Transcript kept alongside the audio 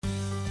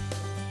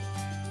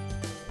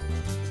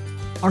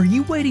Are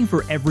you waiting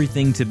for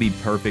everything to be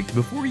perfect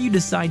before you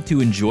decide to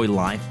enjoy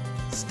life?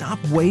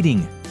 Stop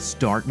waiting.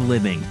 Start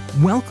living.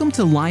 Welcome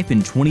to Life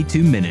in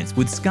 22 Minutes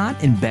with Scott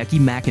and Becky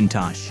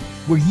McIntosh,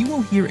 where you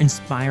will hear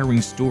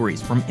inspiring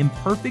stories from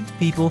imperfect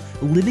people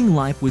living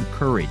life with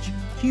courage,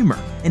 humor,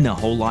 and a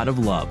whole lot of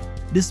love,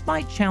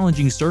 despite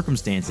challenging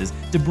circumstances,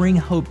 to bring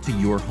hope to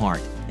your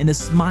heart and a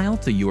smile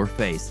to your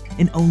face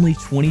in only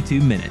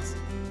 22 minutes.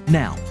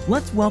 Now,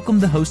 let's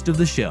welcome the host of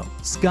the show,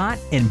 Scott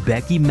and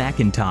Becky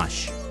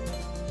McIntosh.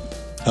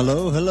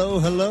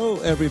 Hello,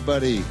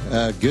 everybody.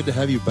 Good to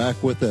have you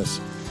back with us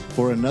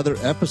for another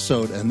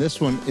episode, and this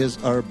one is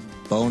our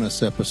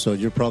bonus episode.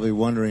 You're probably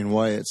wondering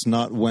why it's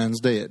not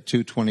Wednesday at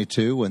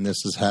 2:22 when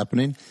this is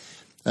happening.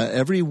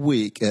 Every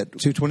week at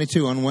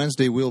 2:22 on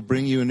Wednesday, we'll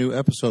bring you a new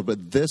episode,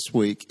 but this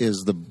week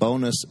is the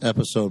bonus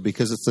episode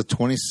because it's the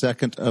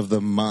 22nd of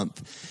the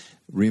month.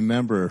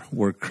 Remember,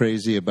 we're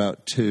crazy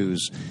about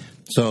twos.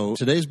 So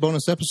today's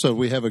bonus episode,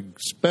 we have a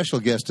special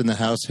guest in the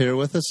house here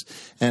with us.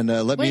 And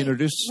let me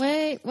introduce...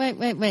 Wait.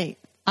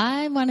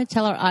 I want to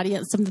tell our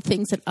audience some of the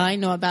things that I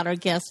know about our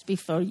guest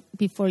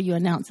before you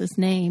announce his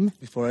name.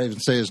 Before I even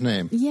say his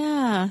name?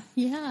 Yeah.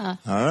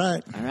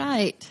 All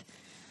right.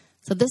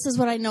 So this is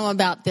what I know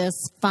about this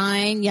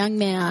fine young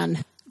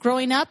man.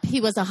 Growing up,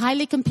 he was a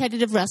highly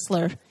competitive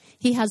wrestler.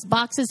 He has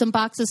boxes and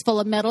boxes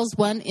full of medals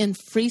won in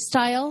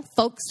freestyle,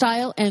 folk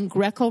style, and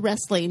Greco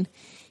wrestling.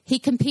 He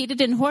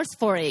competed in horse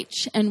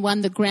 4-H and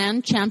won the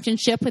grand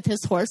championship with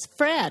his horse,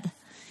 Fred.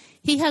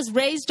 He has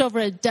raised over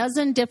a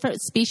dozen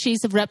different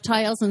species of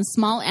reptiles and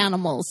small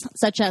animals,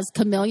 such as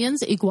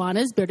chameleons,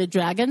 iguanas, bearded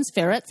dragons,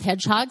 ferrets,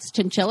 hedgehogs,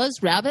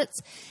 chinchillas,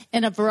 rabbits,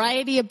 and a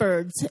variety of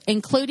birds,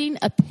 including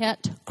a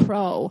pet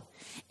crow,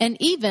 and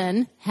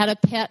even had a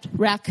pet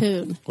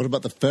raccoon. What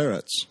about the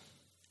ferrets?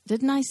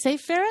 Didn't I say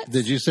ferrets?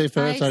 Did you say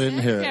ferrets? I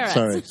didn't hear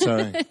it.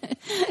 Sorry.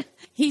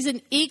 He's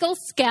an Eagle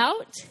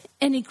Scout,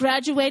 and he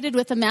graduated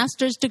with a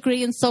master's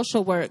degree in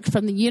social work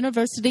from the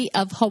University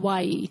of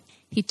Hawaii.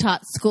 He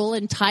taught school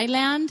in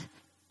Thailand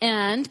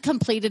and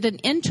completed an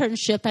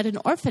internship at an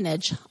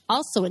orphanage,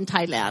 also in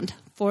Thailand,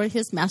 for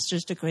his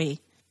master's degree.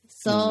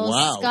 So,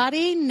 wow.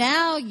 Scotty,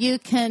 now you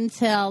can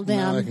tell them.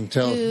 Now I can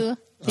tell.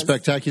 A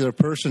spectacular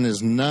person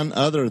is none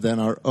other than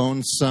our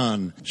own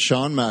son,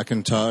 Sean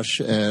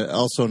McIntosh,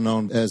 also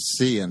known as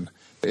Cian.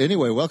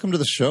 Anyway, welcome to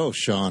the show,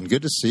 Sean.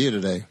 Good to see you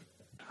today.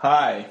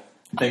 Hi.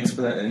 Thanks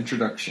for that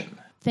introduction.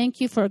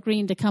 Thank you for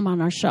agreeing to come on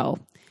our show.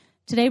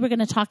 Today we're going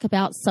to talk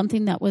about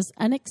something that was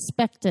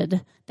unexpected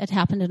that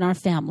happened in our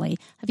family.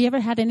 Have you ever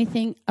had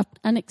anything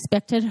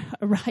unexpected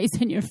arise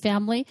in your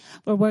family?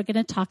 Well, we're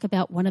going to talk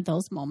about one of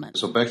those moments.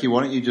 So, Becky,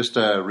 why don't you just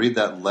read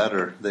that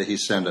letter that he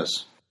sent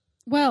us?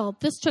 Well,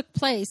 this took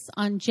place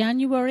on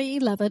January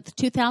 11th,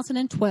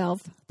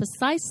 2012,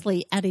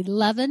 precisely at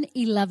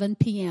 11:11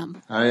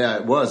 p.m. Oh, yeah,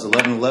 it was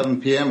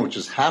 11:11 p.m., which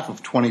is half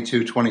of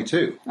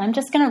 22:22. I'm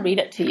just going to read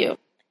it to you.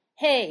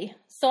 Hey,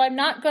 so I'm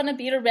not going to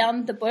beat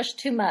around the bush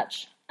too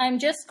much. I'm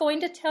just going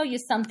to tell you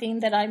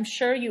something that I'm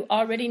sure you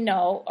already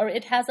know, or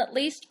it has at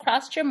least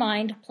crossed your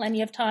mind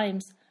plenty of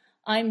times.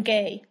 I'm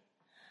gay.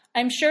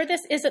 I'm sure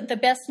this isn't the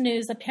best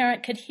news a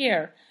parent could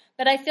hear,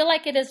 but I feel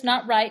like it is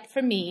not right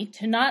for me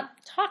to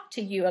not talk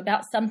to you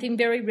about something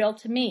very real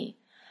to me.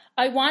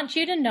 I want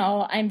you to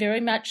know I'm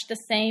very much the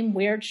same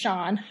weird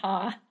Sean,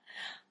 ha.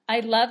 I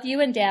love you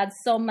and Dad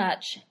so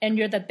much, and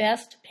you're the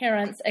best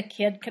parents a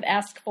kid could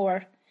ask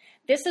for.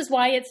 This is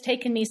why it's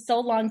taken me so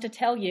long to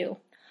tell you.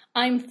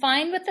 I'm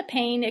fine with the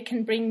pain it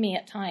can bring me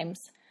at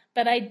times,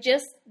 but I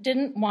just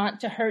didn't want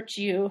to hurt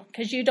you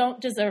because you don't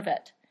deserve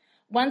it.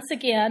 Once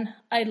again,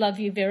 I love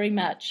you very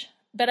much,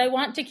 but I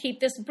want to keep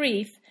this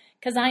brief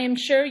because I am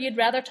sure you'd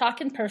rather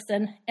talk in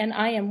person, and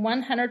I am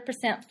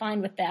 100%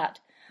 fine with that.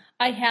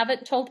 I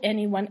haven't told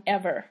anyone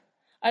ever.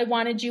 I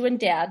wanted you and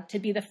Dad to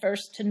be the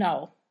first to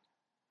know.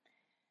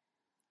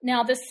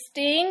 Now, the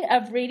sting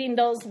of reading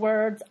those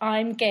words,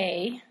 I'm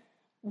gay,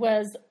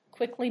 was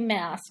quickly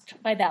masked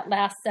by that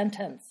last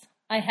sentence.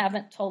 I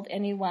haven't told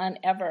anyone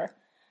ever.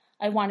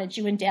 I wanted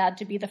you and Dad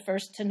to be the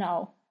first to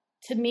know.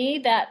 To me,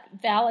 that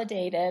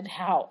validated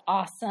how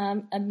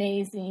awesome,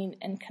 amazing,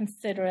 and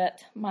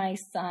considerate my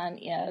son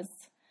is.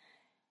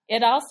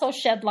 It also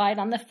shed light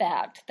on the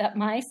fact that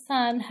my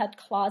son had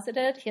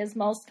closeted his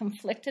most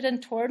conflicted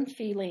and torn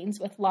feelings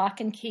with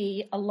lock and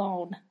key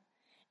alone,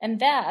 and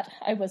that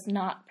I was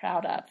not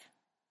proud of.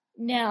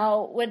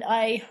 Now, when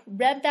I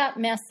read that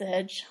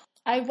message,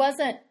 I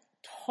wasn't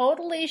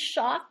totally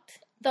shocked,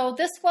 though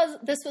this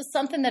was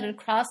something that had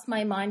crossed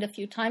my mind a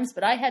few times,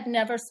 but I had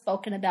never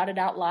spoken about it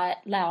out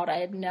loud. I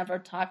had never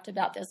talked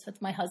about this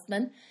with my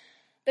husband.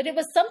 But it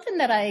was something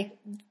that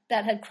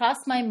had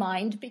crossed my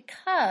mind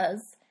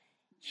because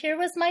here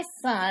was my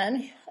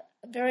son,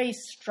 a very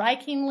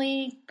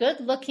strikingly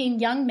good-looking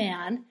young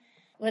man,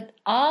 with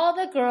all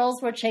the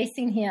girls were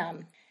chasing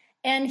him,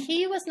 and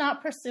he was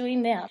not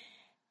pursuing them.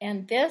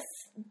 And this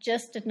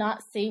just did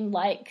not seem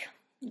like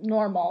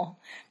normal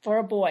for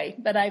a boy,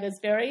 but I was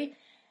very,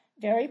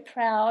 very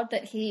proud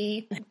that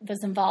he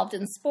was involved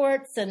in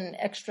sports and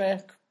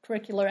extracurricular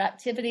extracurricular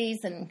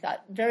activities and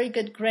got very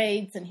good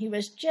grades, and he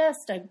was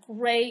just a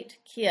great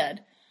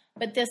kid.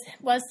 But this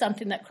was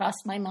something that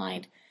crossed my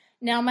mind.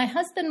 Now, my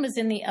husband was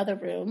in the other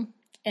room,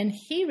 and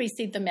he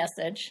received the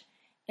message.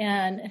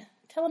 And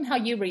tell him how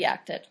you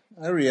reacted.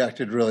 I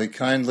reacted really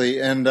kindly,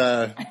 and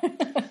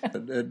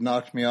it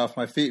knocked me off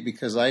my feet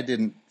because I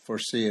didn't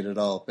foresee it at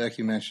all.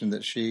 Becky mentioned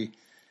that she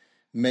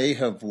may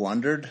have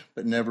wondered,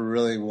 but never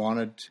really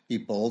wanted to be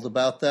bold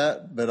about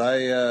that. But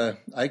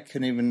I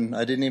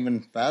didn't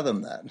even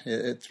fathom that.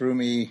 It threw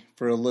me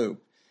for a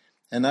loop.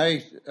 And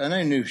I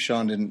knew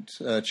Sean didn't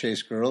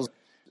chase girls.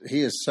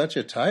 He is such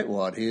a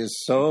tightwad. He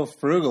is so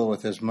frugal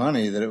with his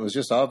money that it was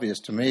just obvious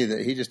to me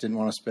that he just didn't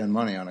want to spend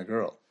money on a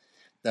girl.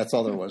 That's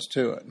all there was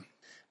to it.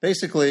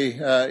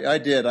 Basically,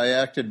 I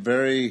acted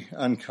very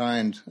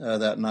unkind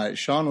that night.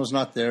 Sean was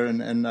not there,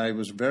 and I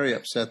was very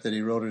upset that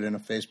he wrote it in a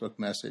Facebook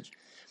message.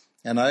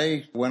 And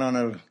I went on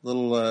a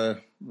little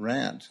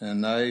rant,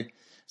 and I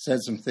said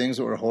some things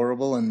that were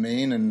horrible and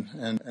mean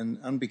and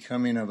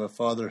unbecoming of a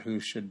father who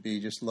should be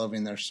just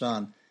loving their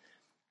son.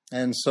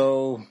 And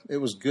so it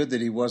was good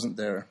that he wasn't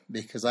there,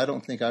 because I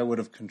don't think I would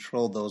have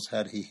controlled those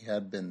had he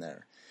had been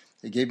there.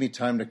 It gave me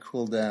time to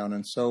cool down.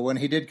 And so when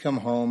he did come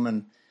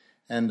home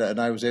and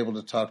I was able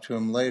to talk to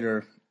him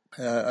later,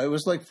 it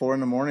was like 4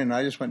 a.m.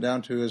 I just went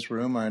down to his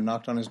room. I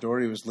knocked on his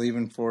door. He was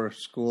leaving for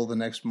school the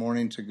next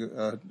morning to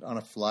go on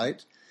a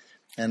flight.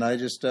 And I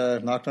just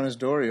knocked on his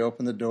door. He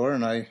opened the door,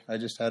 and I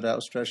just had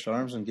outstretched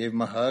arms and gave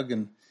him a hug.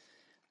 And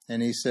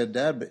he said,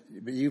 "Dad,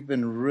 but you've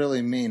been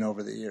really mean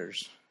over the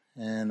years."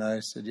 And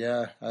I said,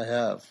 "Yeah, I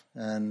have."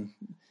 And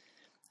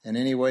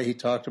anyway, he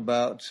talked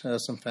about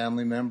some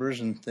family members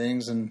and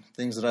things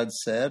that I'd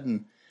said,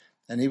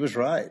 and he was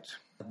right.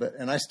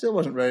 And I still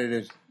wasn't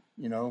ready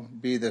to,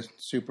 be the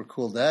super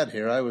cool dad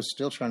here. I was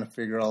still trying to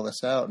figure all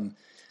this out.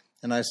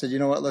 And I said, "You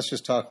know what, let's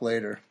just talk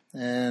later."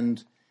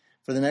 And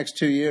for the next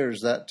 2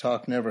 years, that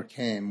talk never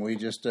came. We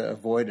just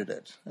avoided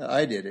it.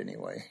 I did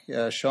anyway.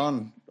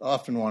 Sean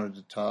often wanted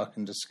to talk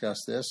and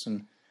discuss this,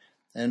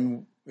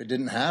 and it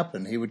didn't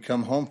happen. He would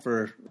come home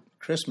for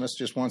Christmas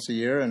just once a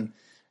year, and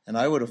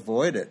I would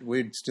avoid it.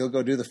 We'd still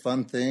go do the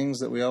fun things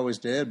that we always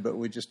did, but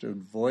we'd just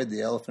avoid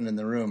the elephant in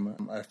the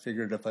room. I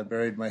figured if I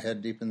buried my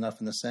head deep enough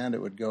in the sand,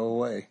 it would go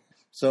away.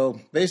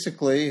 So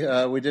basically,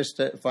 we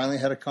just finally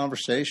had a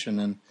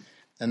conversation,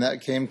 and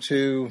that came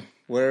to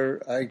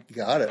where I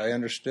got it. I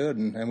understood,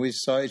 and we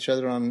saw each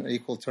other on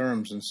equal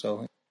terms. And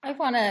so I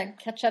want to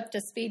catch up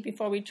to speed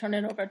before we turn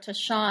it over to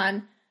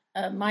Sean.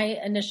 My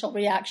initial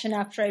reaction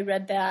after I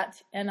read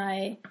that, and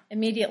I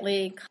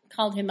immediately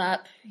called him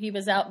up. He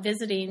was out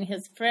visiting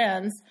his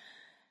friends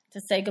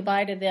to say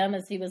goodbye to them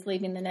as he was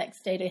leaving the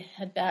next day to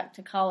head back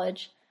to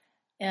college,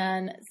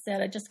 and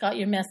said, "I just got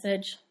your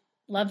message.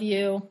 Love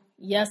you.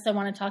 Yes, I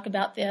want to talk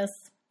about this.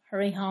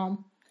 Hurry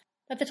home."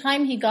 By the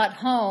time he got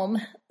home,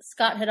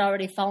 Scott had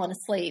already fallen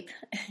asleep.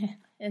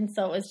 And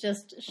so it was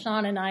just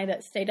Sean and I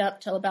that stayed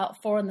up till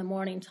about 4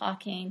 a.m.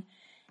 talking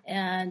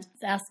and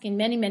asking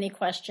many, many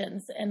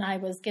questions. And I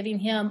was giving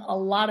him a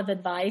lot of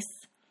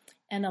advice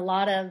and a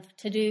lot of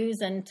to-dos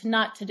and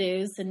not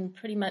to-dos, and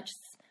pretty much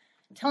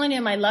telling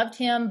him I loved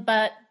him,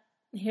 but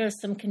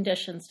here's some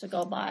conditions to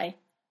go by.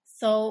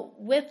 So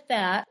with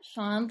that,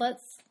 Sean,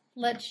 let's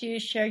let you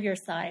share your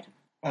side.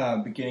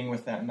 Beginning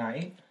with that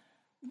night.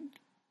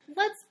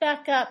 Let's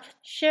back up,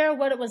 share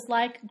what it was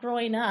like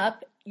growing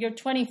up. You're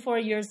 24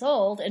 years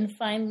old and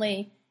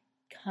finally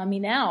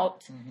coming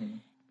out. Mm-hmm.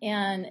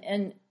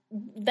 And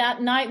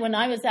that night when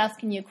I was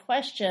asking you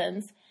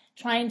questions,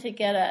 trying to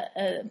get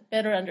a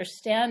better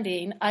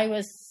understanding, I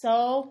was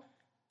so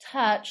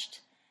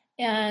touched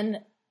and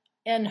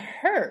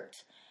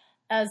hurt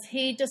as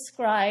he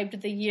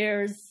described the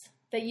years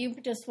that you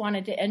just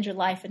wanted to end your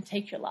life and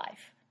take your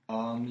life.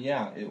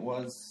 Yeah, it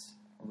was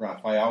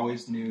rough. I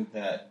always knew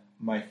that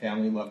my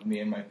family loved me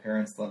and my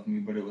parents loved me,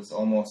 but it was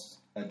almost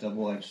a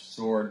double-edged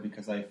sword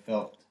because I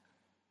felt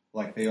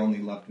like they only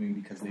loved me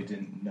because they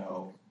didn't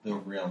know the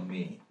real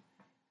me.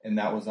 And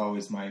that was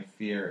always my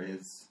fear,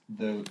 is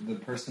the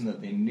person that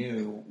they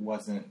knew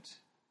wasn't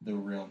the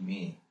real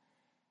me.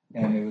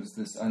 And it was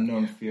this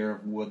unknown fear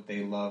of would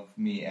they love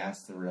me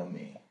as the real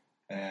me.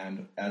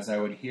 And as I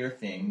would hear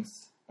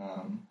things,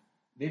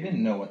 they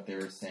didn't know what they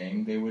were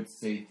saying. They would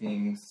say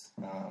things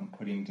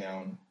putting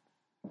down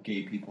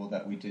gay people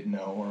that we did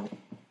know,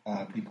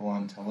 or people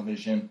on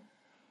television.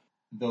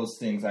 Those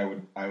things I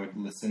would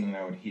listen and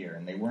I would hear,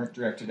 and they weren't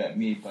directed at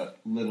me, but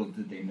little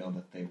did they know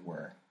that they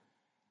were.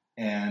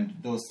 And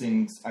those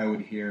things I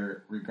would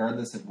hear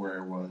regardless of where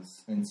I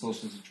was, in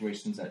social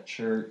situations, at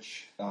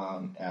church,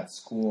 at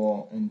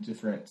school, in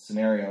different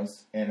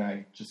scenarios. And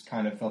I just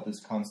kind of felt this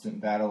constant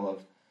battle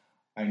of,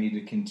 I need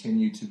to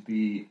continue to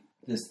be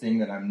this thing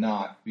that I'm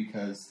not,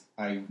 because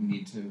I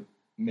need to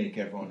make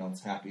everyone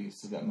else happy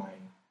so that my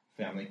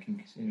family can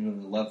continue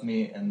to love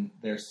me, and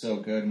they're so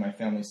good. My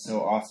family's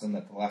so awesome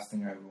that the last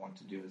thing I would want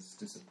to do is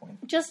disappoint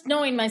them. Just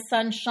knowing my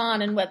son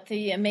Sean and what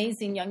the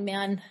amazing young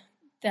man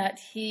that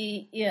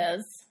he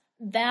is,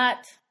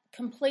 that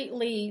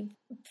completely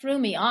threw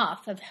me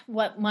off of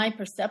what my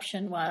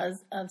perception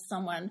was of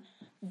someone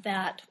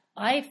that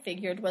I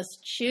figured was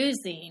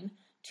choosing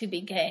to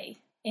be gay.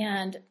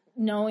 And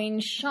knowing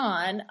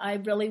Sean, I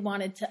really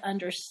wanted to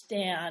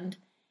understand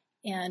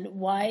and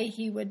why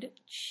he would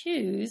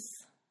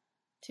choose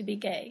to be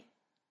gay.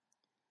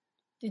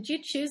 Did you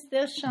choose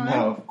this, Sean?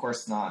 No, of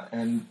course not.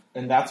 And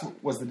that's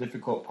what was the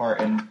difficult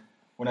part. And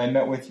when I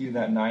met with you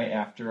that night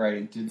after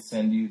I did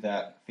send you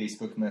that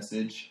Facebook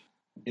message,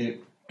 I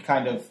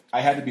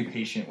had to be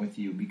patient with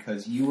you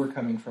because you were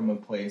coming from a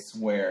place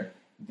where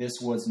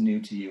this was new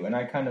to you. And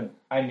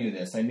I knew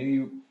this. I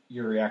knew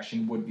your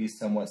reaction would be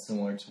somewhat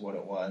similar to what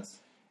it was.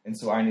 And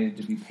so I needed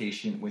to be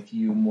patient with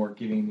you, more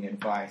giving me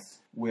advice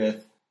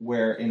with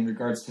where in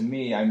regards to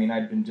me, I mean,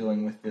 I'd been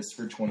dealing with this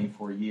for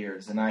 24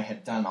 years and I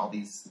had done all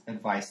these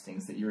advice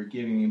things that you were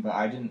giving me, but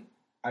I didn't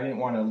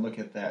want to look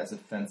at that as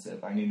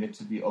offensive. I needed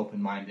to be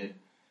open-minded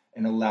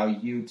and allow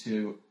you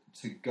to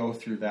go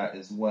through that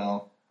as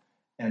well.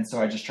 And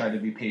so I just tried to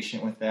be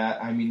patient with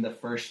that. I mean, the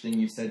first thing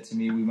you said to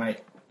me, we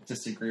might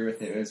disagree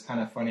with it. It was kind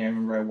of funny. I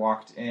remember I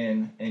walked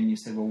in and you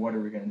said, well, what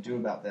are we going to do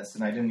about this?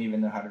 And I didn't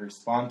even know how to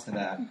respond to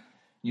that.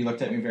 You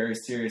looked at me very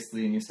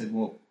seriously and you said,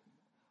 well,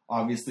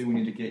 obviously we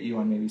need to get you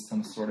on maybe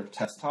some sort of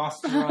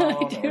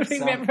testosterone. I do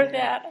remember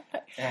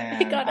that.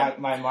 And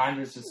my mind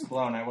was just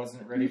blown. I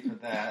wasn't ready for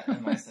that.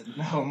 And I said,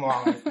 no,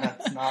 Mom,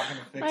 that's not going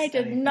to fix I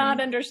did anything.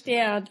 not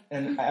understand.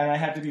 And I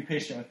had to be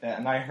patient with that.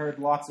 And I heard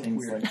lots of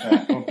things like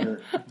that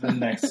over the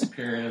next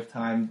period of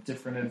time,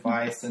 different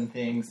advice and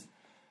things.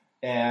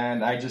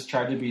 And I just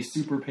tried to be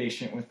super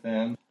patient with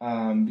them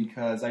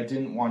because I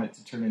didn't want it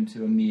to turn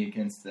into a me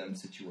against them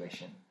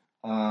situation.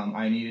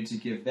 I needed to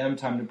give them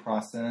time to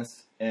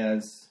process,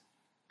 as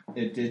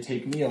it did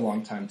take me a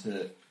long time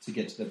to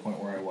get to the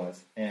point where I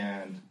was.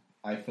 And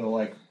I feel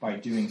like by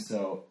doing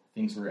so,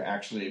 things were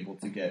actually able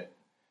to get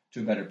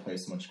to a better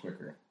place much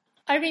quicker.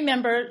 I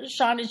remember,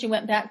 Sean, as you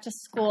went back to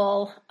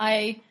school,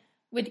 I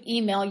would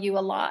email you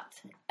a lot.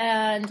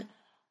 And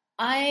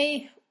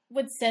I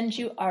would send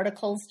you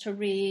articles to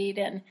read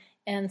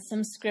and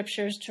some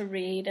scriptures to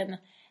read.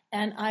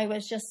 And I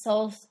was just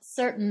so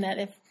certain that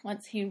if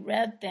once he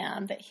read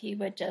them, that he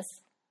would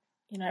just,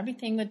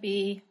 everything would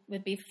be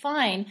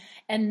fine.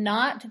 And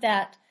not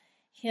that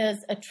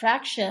his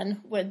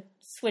attraction would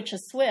switch a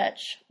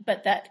switch,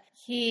 but that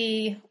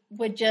he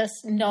would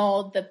just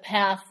know the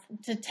path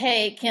to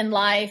take in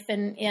life.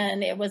 And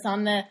it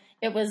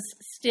was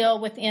still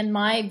within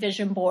my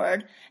vision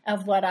board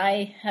of what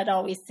I had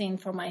always seen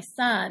for my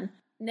son.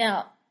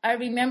 Now, I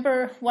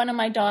remember one of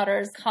my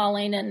daughters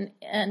calling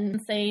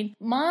and saying,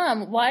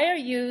 Mom, why are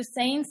you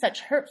saying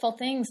such hurtful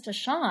things to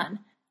Sean?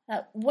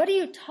 What are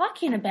you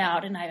talking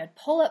about? And I would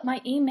pull up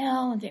my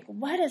email and think,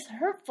 what is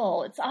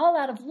hurtful? It's all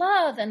out of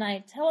love. And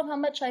I tell him how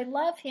much I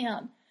love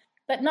him.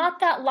 But not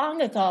that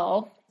long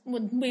ago,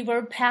 when we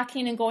were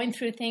packing and going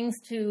through things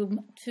to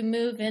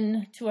move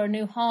into our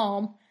new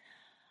home,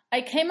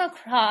 I came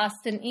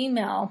across an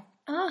email.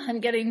 I'm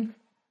getting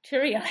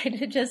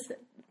teary-eyed just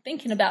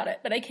thinking about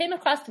it. But I came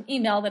across an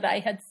email that I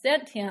had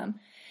sent him.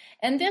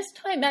 And this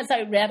time, as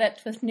I read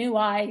it with new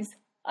eyes,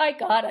 I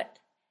got it.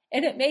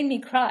 And it made me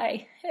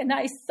cry. And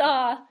I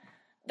saw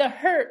the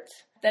hurt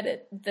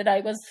that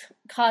I was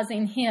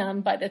causing him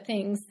by the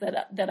things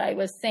that I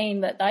was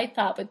saying that I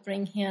thought would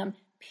bring him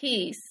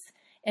peace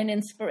and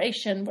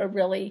inspiration were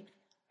really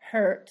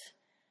hurt.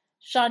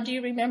 Sean, do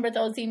you remember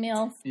those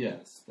emails?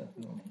 Yes,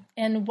 definitely.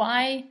 And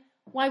why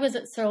was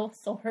it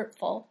so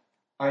hurtful?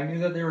 I knew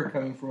that they were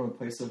coming from a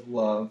place of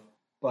love,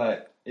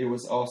 but it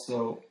was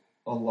also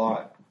a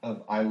lot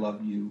of I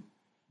love you,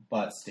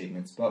 but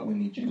statements. But we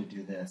need you to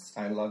do this.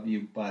 I love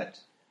you, but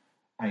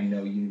I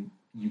know you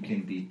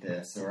can beat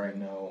this, or I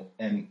know.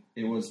 And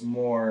it was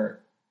more,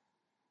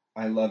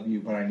 I love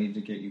you, but I need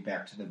to get you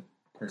back to the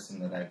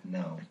person that I've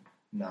known,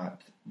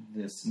 not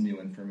this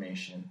new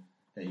information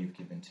that you've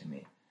given to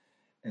me.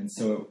 And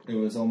so it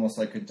was almost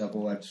like a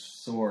double-edged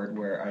sword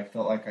where I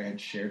felt like I had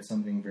shared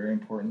something very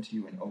important to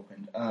you and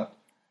opened up,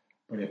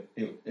 but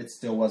it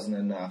still wasn't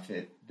enough.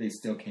 They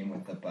still came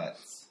with the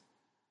buts,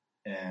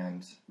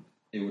 and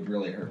it would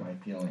really hurt my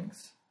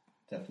feelings,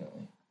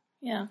 definitely.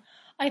 Yeah.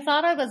 I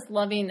thought I was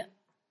loving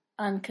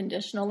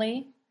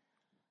unconditionally,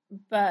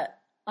 but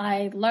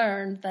I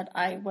learned that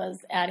I was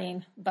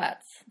adding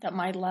buts, that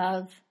my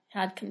love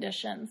had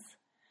conditions.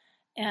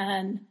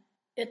 And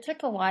it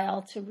took a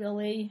while to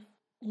really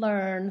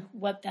learn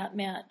what that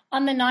meant.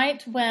 On the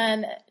night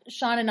when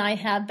Sean and I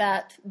had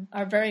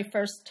our very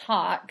first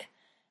talk,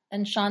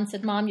 and Sean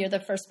said, Mom, you're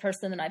the first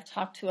person that I've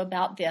talked to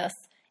about this,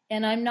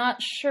 and I'm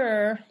not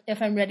sure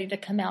if I'm ready to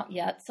come out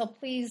yet, so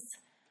please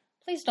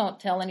don't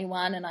tell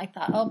anyone. And I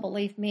thought, oh,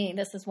 believe me,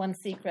 this is one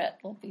secret.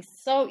 It'll be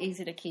so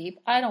easy to keep.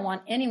 I don't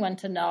want anyone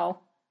to know,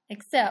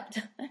 except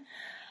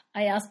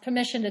I asked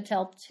permission to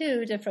tell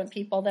 2 different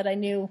people that I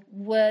knew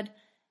would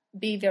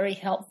be very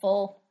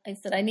helpful. I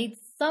said, I need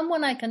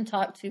someone I can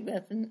talk to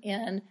with.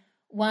 And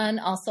one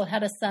also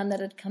had a son that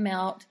had come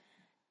out.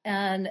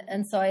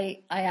 And so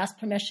I asked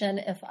permission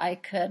if I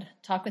could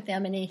talk with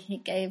them, and he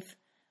gave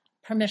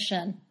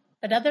permission.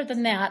 But other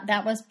than that,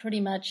 that was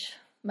pretty much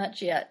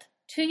it.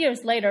 2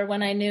 years later,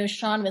 when I knew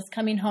Sean was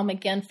coming home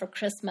again for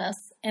Christmas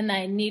and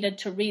I needed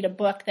to read a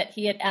book that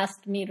he had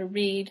asked me to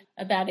read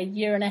about a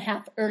year and a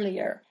half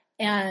earlier,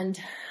 and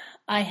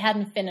I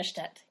hadn't finished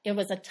it. It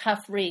was a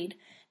tough read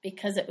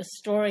because it was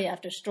story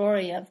after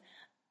story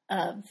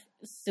of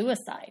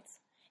suicides,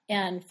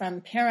 and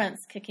from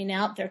parents kicking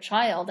out their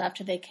child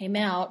after they came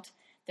out,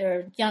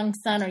 their young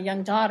son or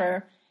young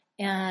daughter,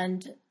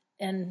 and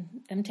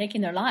them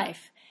taking their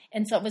life.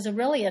 And so it was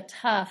really a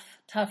tough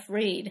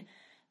read.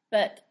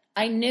 But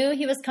I knew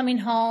he was coming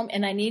home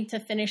and I needed to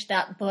finish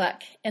that book.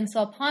 And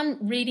so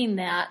upon reading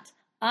that,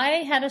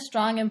 I had a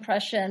strong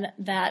impression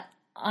that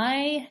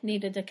I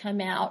needed to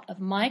come out of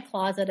my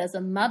closet as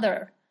a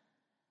mother,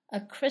 a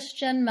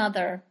Christian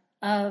mother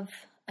of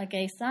a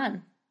gay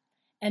son.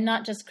 And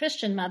not just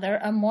Christian mother,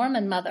 a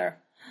Mormon mother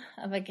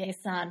of a gay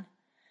son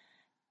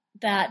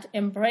that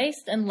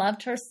embraced and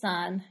loved her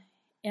son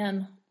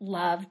and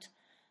loved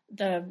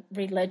the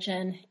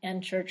religion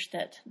and church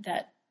that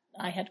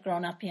I had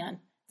grown up in.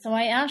 So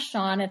I asked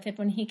Sean if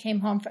when he came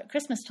home for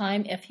Christmas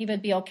time, if he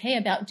would be okay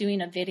about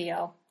doing a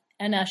video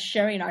and us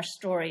sharing our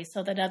story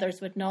so that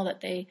others would know that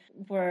they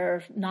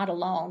were not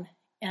alone.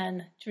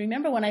 And do you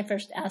remember when I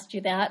first asked you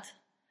that?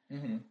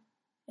 Mm-hmm.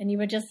 And you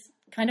were just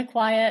kind of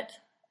quiet.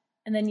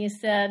 And then you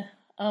said,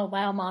 oh,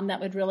 wow, Mom, that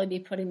would really be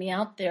putting me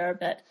out there,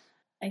 but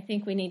I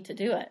think we need to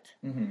do it.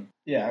 Mm-hmm.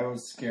 Yeah, I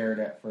was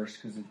scared at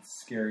first because it's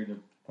scary to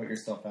put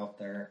yourself out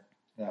there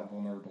that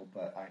vulnerable,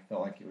 but I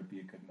felt like it would be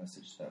a good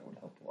message that would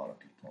help a lot of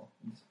people.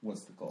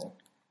 Was the goal.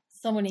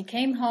 So when he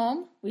came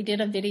home, we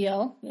did a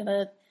video. We have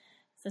a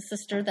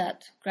sister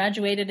that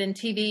graduated in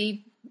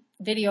TV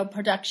video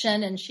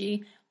production, and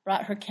she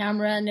brought her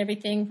camera and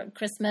everything for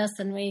Christmas,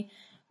 and we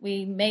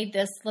made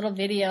this little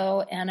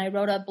video, and I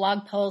wrote a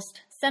blog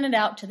post, sent it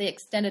out to the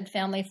extended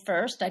family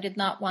first. I did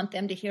not want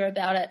them to hear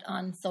about it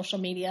on social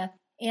media,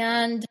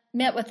 and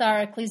met with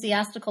our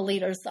ecclesiastical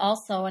leaders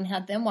also and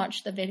had them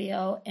watch the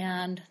video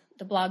and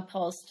the blog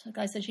post. The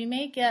guy says, you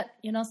may get,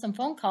 some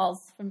phone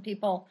calls from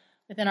people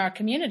within our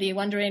community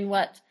wondering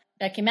what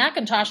Becky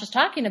McIntosh is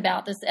talking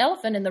about, this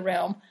elephant in the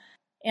room.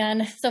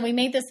 And so we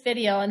made this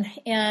video,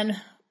 and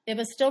it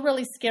was still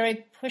really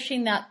scary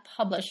pushing that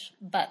publish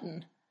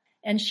button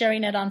and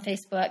sharing it on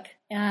Facebook.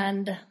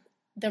 And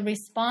the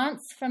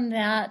response from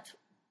that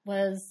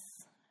was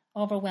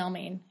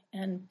overwhelming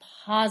and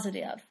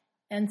positive.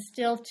 And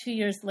still 2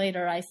 years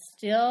later, I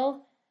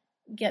still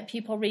get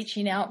people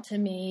reaching out to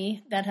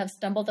me that have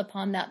stumbled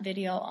upon that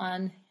video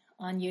on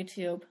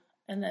YouTube.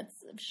 And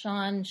that's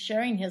Sean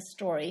sharing his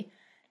story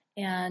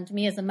and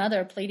me as a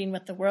mother pleading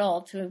with the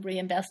world to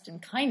reinvest in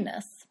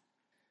kindness.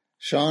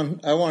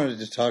 Sean, I wanted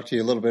to talk to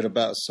you a little bit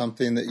about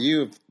something that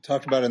you've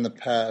talked about in the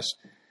past.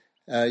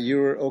 You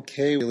were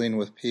okay dealing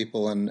with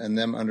people and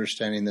them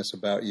understanding this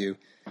about you.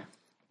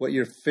 What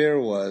your fear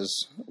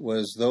was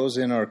those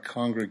in our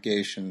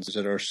congregations,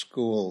 at our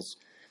schools,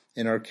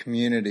 in our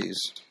communities,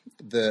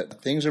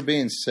 that things are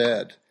being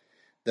said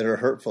that are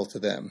hurtful to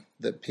them,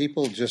 that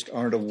people just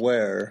aren't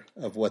aware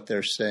of what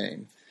they're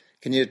saying.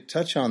 Can you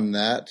touch on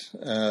that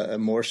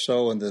more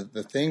so, and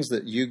the things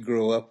that you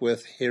grew up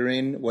with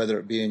hearing, whether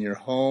it be in your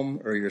home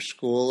or your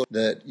school,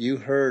 that you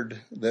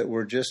heard that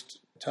were just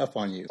tough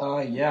on you?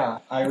 Yeah.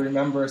 I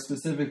remember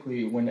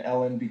specifically when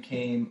Ellen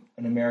became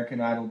an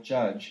American Idol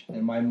judge,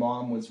 and my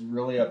mom was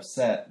really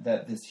upset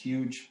that this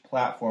huge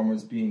platform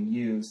was being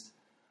used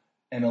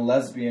and a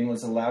lesbian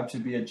was allowed to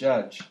be a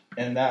judge.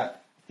 And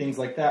that things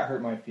like that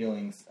hurt my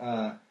feelings.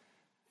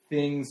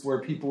 Things where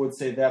people would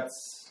say,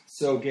 that's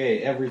so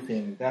gay,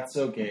 everything, that's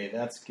so gay,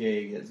 that's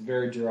gay. It's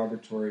very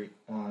derogatory,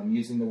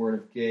 using the word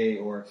of gay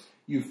or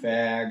you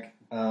fag,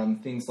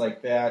 things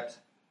like that.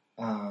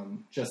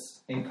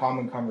 Just in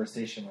common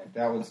conversation, like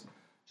that was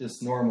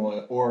just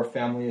normal. Or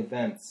family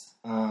events,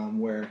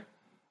 where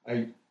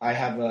I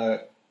have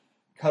a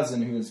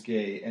cousin who is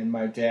gay, and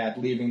my dad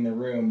leaving the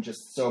room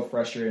just so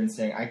frustrated and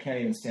saying, I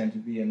can't even stand to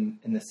be in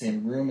the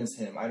same room as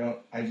him.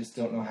 I just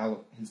don't know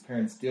how his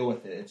parents deal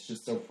with it. It's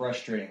just so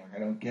frustrating. Like, I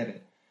don't get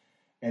it.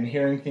 And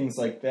hearing things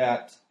like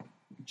that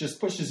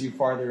just pushes you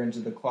farther into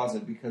the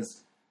closet,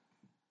 because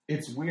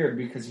it's weird,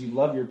 because you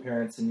love your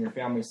parents and your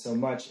family so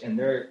much, and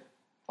they're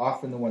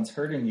often the ones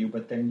hurting you,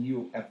 but then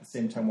you at the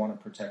same time want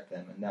to protect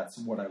them. And that's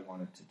what I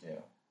wanted to do.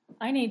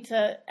 I need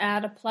to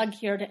add a plug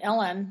here to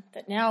Ellen,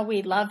 that now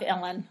we love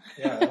Ellen.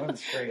 Yeah,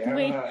 Ellen's great. I don't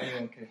know how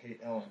anyone could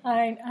hate Ellen.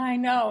 I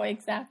know,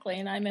 exactly.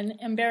 And I'm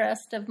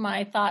embarrassed of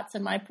my thoughts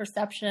and my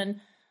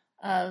perception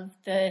of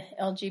the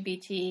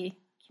LGBT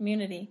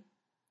community.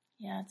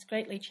 Yeah, it's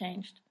greatly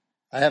changed.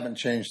 I haven't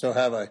changed, though,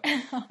 have I?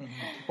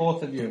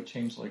 Both of you have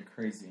changed like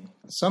crazy.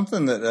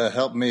 Something that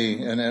helped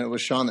me, and it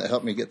was Sean that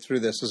helped me get through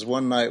this, is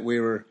one night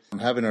we were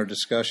having our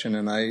discussion,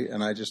 and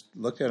I just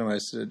looked at him, I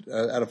said,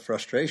 out of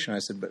frustration, I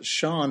said, but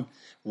Sean,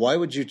 why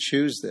would you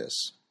choose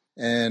this?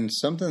 And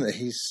something that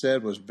he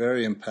said was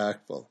very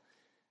impactful.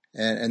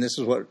 And this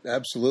is what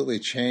absolutely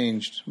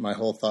changed my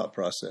whole thought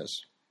process.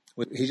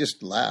 He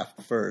just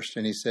laughed first,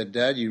 and he said,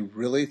 Dad, you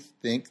really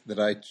think that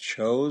I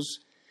chose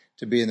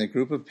to be in the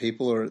group of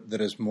people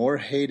that is more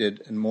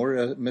hated and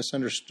more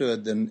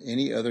misunderstood than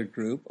any other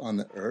group on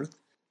the earth.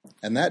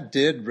 And that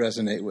did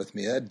resonate with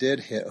me. That did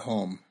hit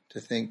home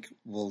to think,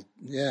 well,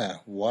 yeah,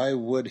 why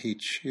would he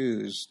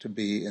choose to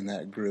be in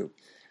that group?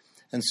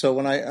 And so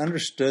when I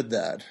understood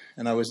that,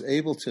 and I was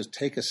able to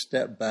take a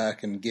step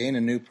back and gain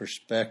a new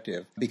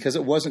perspective, because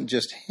it wasn't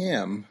just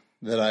him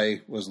that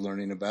I was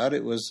learning about,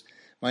 it was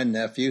my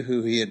nephew,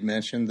 who he had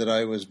mentioned that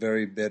I was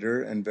very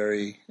bitter and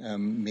very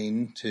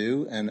mean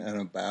to and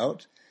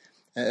about,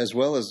 as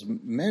well as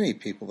many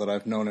people that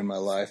I've known in my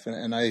life.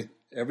 And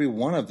every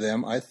one of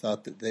them, I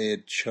thought that they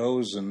had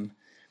chosen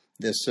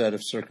this set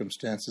of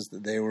circumstances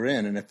that they were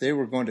in. And if they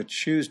were going to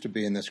choose to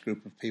be in this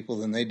group of people,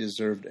 then they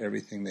deserved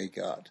everything they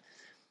got.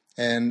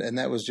 And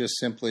that was just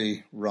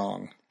simply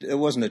wrong. It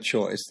wasn't a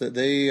choice. That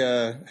they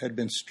had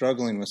been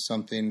struggling with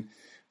something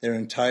their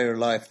entire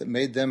life that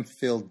made them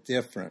feel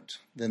different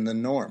than the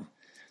norm.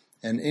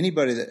 And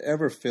anybody that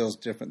ever feels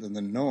different than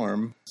the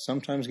norm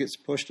sometimes gets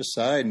pushed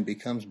aside and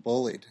becomes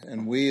bullied.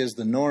 And we as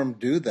the norm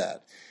do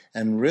that.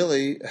 And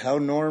really, how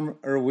norm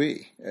are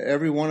we?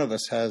 Every one of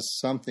us has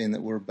something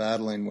that we're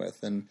battling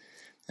with. And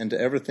to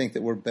ever think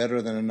that we're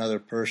better than another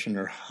person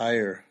or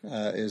higher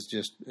is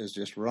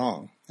just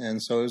wrong.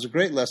 And so it was a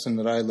great lesson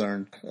that I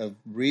learned of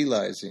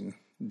realizing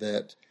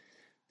that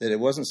it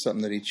wasn't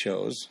something that he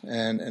chose,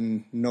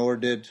 and nor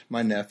did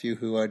my nephew,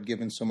 who I'd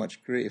given so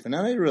much grief. And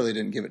I really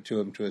didn't give it to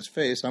him to his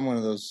face. I'm one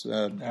of those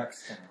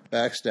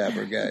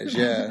backstabber guys.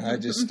 Yeah, I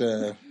just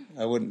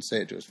I wouldn't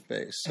say it to his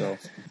face. So,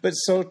 but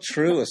it's so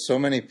true with so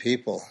many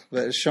people.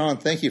 But Sean,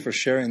 thank you for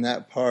sharing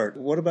that part.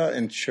 What about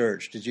in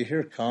church? Did you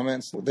hear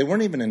comments? They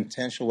weren't even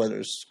intentional, whether it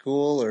was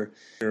school or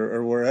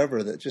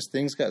wherever, that just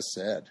things got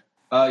said.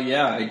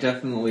 Yeah, I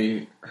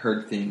definitely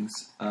heard things.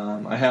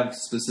 I have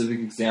specific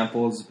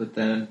examples, but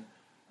then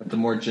at the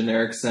more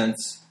generic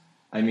sense,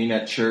 I mean,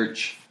 at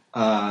church,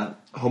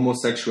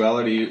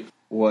 homosexuality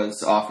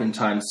was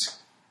oftentimes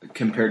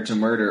compared to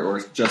murder, or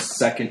just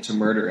second to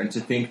murder. And to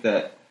think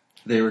that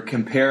they were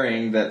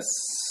comparing that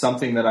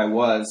something that I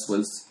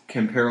was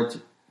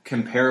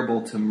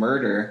comparable to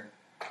murder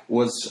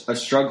was a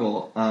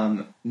struggle.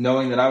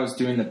 Knowing that I was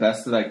doing the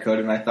best that I could,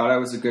 and I thought I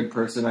was a good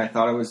person. I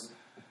thought I was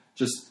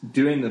just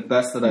doing the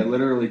best that I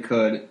literally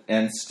could,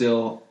 and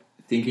still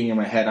thinking in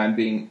my head, I'm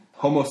being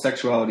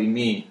homosexuality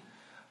me.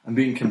 I'm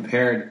being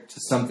compared to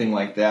something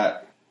like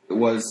that. It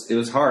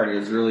was hard. It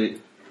was really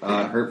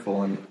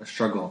hurtful and a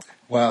struggle.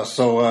 Wow.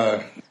 So,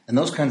 and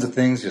those kinds of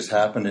things just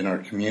happened in our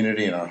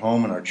community, in our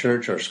home, in our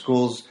church, our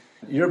schools.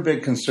 Your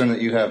big concern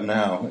that you have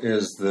now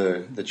is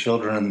the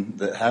children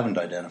that haven't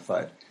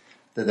identified,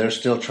 that they're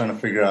still trying to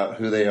figure out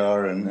who they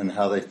are and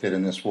how they fit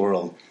in this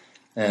world.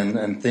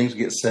 And things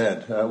get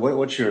said.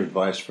 What's your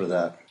advice for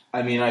that?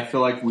 I mean, I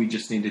feel like we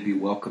just need to be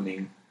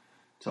welcoming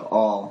to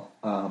all.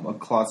 A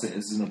closet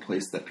isn't a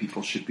place that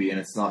people should be in.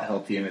 It's not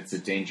healthy, and it's a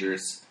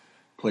dangerous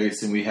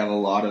place. And we have a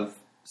lot of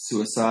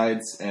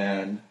suicides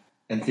and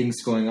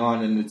things going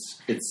on. And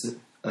it's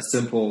a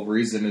simple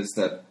reason is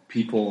that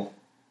people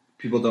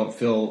don't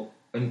feel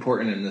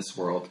important in this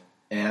world.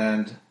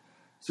 And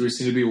so we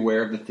just need to be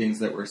aware of the things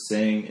that we're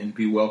saying and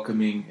be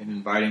welcoming and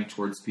inviting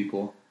towards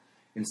people,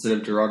 instead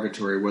of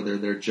derogatory, whether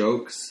they're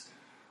jokes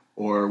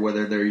or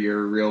whether they're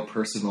your real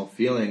personal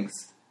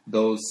feelings.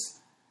 Those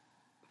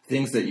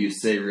things that you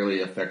say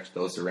really affect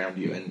those around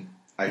you. And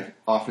I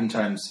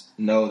oftentimes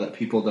know that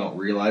people don't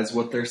realize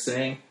what they're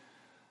saying,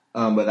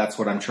 but that's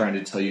what I'm trying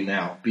to tell you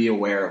now. Be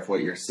aware of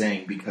what you're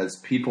saying, because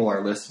people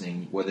are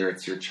listening, whether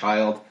it's your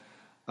child,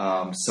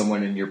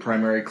 someone in your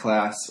primary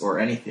class, or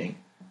anything.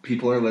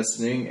 People are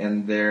listening,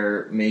 and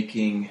they're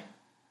making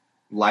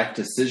life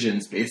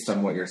decisions based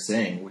on what you're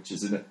saying, which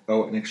is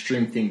an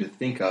extreme thing to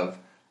think of,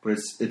 but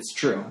it's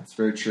true. It's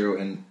very true.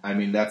 And I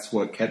mean, that's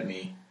what kept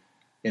me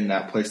in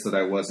that place that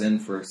I was in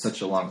for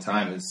such a long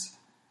time, is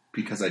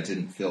because I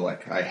didn't feel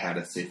like I had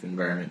a safe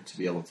environment to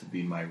be able to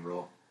be my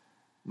real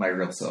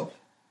self.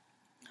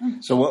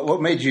 So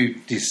what made you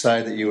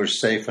decide that you were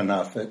safe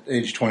enough at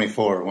age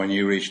 24 when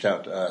you reached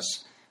out to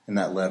us in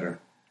that letter?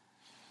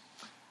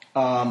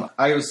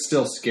 I was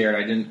still scared.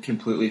 I didn't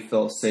completely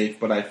feel safe,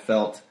 but I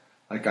felt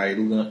like I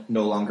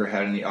no longer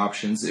had any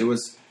options.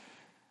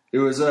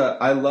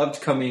 I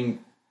loved coming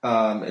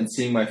and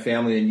seeing my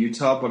family in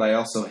Utah, but I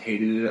also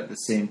hated it at the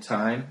same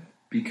time,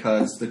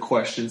 because the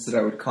questions that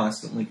I would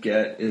constantly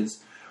get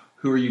is,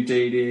 who are you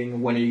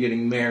dating? When are you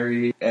getting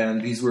married?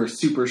 And these were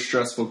super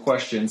stressful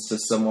questions to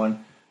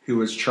someone who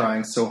was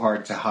trying so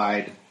hard to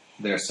hide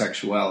their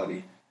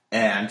sexuality.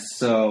 And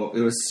so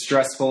it was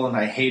stressful, and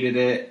I hated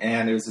it,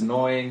 and it was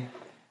annoying.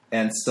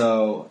 And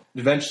so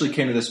eventually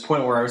came to this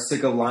point where I was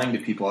sick of lying to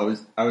people.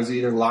 I was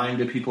either lying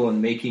to people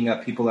and making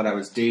up people that I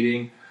was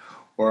dating,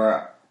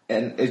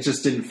 and it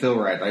just didn't feel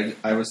right.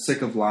 I was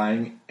sick of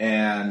lying,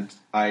 and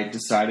I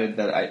decided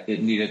that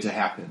it needed to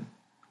happen,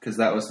 because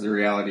that was the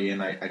reality,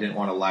 and I didn't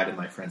want to lie to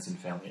my friends and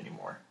family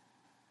anymore.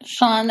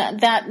 Sean,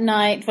 that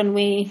night when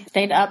we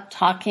stayed up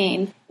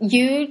talking,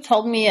 you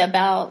told me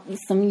about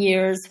some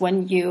years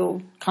when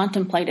you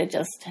contemplated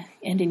just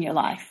ending your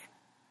life.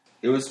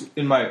 It was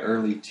in my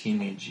early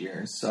teenage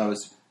years, so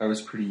I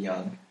was pretty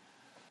young.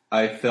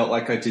 I felt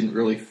like I didn't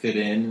really fit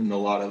in a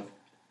lot of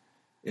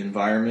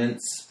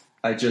environments.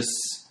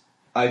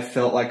 I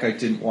felt like I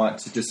didn't want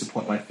to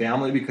disappoint my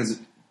family because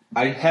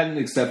I hadn't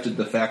accepted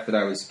the fact that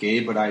I was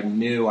gay, but I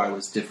knew I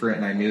was different,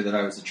 and I knew that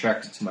I was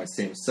attracted to my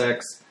same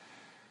sex,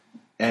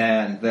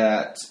 and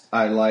that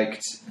I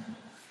liked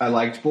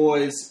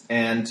boys,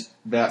 and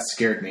that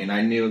scared me. And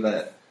I knew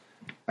that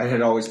I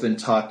had always been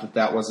taught that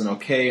that wasn't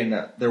okay, and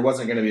that there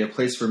wasn't going to be a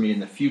place for me in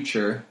the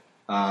future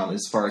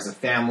as far as a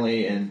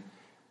family and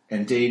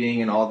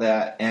dating and all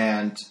that.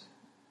 And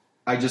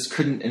I just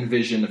couldn't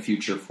envision a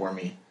future for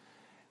me.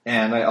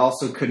 And I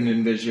also couldn't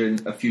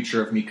envision a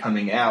future of me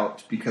coming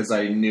out because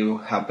I knew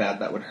how bad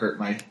that would hurt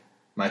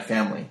my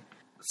family.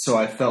 So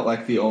I felt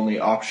like the only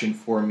option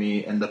for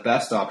me, and the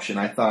best option,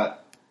 I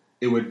thought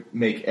it would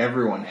make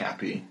everyone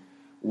happy,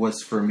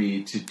 was for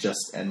me to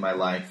just end my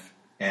life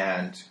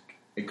and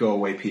go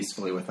away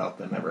peacefully without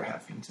them ever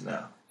having to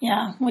know.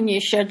 Yeah, when you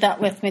shared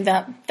that with me,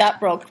 that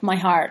broke my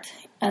heart.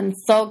 And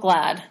so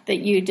glad that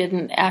you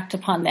didn't act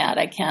upon that.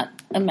 I can't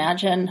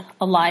imagine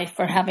a life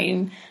or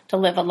having to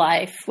live a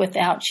life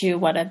without you.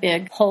 What a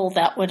big hole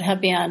that would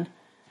have been.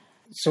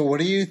 So what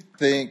do you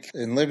think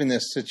in living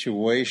this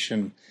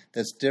situation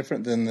that's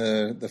different than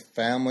the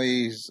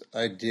family's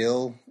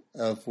ideal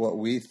of what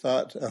we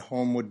thought a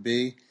home would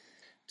be,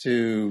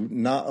 to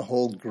not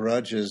hold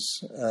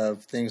grudges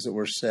of things that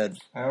were said?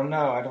 I don't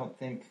know. I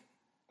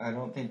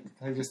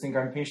just think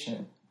I'm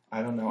patient.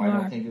 I don't know. I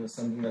don't think it was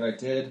something that I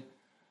did.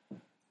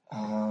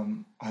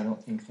 I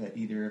don't think that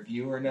either of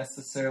you are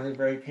necessarily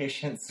very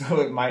patient, so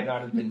it might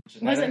not have been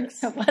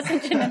genetics.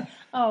 Wasn't genetic.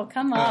 Oh,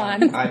 come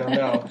on. I don't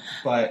know,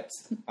 but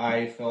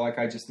I feel like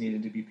I just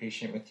needed to be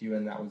patient with you,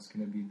 and that was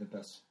going to be the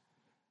best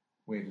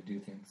way to do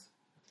things.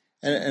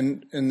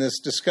 And this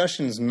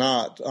discussion's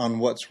not on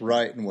what's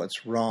right and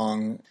what's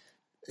wrong,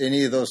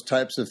 any of those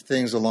types of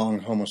things along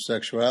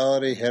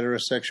homosexuality,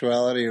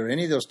 heterosexuality, or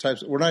any of those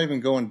types. We're not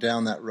even going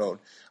down that road.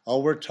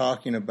 All we're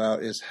talking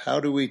about is how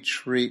do we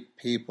treat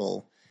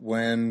people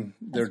when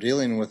they're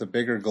dealing with a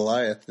bigger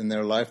Goliath in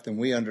their life than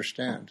we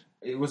understand.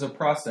 It was a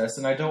process,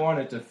 and I don't want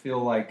it to feel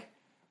like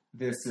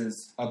this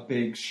is a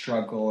big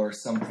struggle or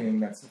something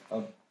that's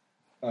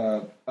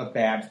a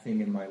bad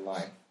thing in my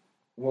life.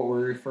 What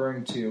we're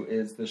referring to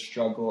is the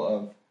struggle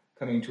of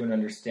coming to an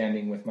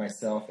understanding with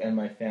myself and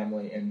my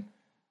family and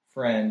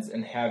friends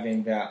and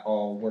having that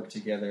all work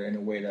together in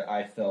a way that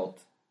I felt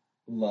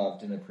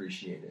loved and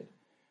appreciated.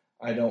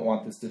 I don't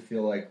want this to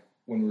feel like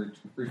when we're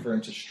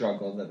referring to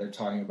struggle that they're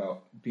talking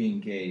about being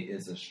gay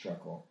is a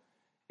struggle.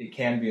 It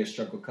can be a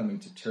struggle coming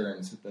to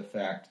terms with the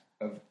fact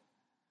of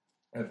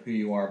who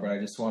you are, but I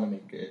just want to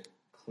make it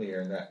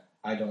clear that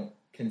I don't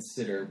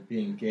consider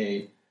being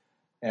gay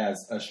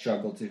as a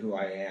struggle to who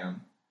I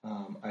am.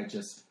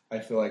 I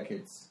feel like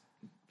it's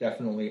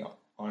definitely,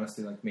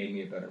 honestly, like made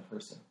me a better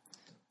person.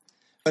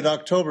 But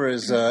October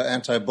is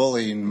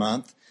anti-bullying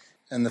month,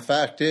 and the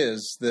fact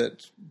is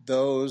that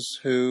those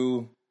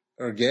who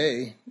are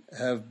gay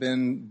have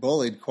been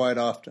bullied quite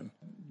often.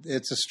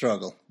 It's a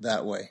struggle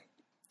that way.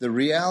 The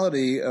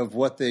reality of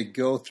what they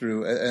go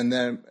through, and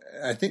then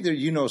I think that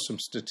you know some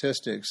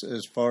statistics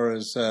as far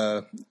as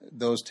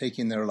those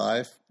taking their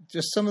life.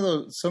 Just some of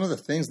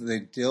the things that they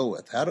deal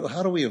with. How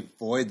do we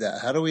avoid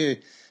that? How do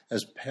we,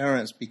 as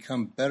parents,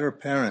 become better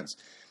parents?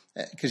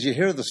 Because you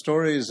hear the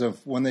stories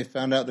of when they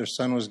found out their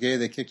son was gay,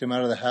 they kicked him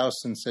out of the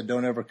house and said,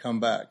 "Don't ever come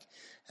back."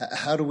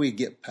 How do we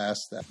get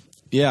past that?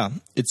 Yeah,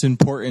 it's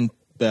important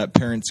that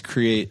parents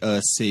create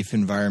a safe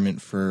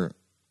environment for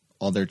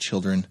all their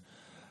children.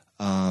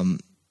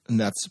 And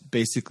that's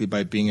basically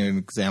by being an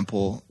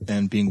example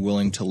and being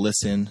willing to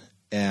listen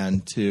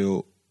and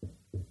to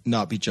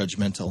not be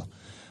judgmental.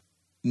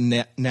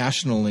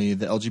 Nationally,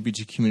 the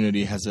LGBT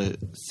community has a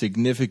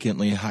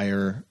significantly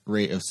higher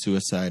rate of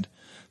suicide.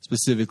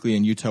 Specifically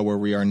in Utah, where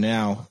we are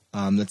now,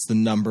 that's the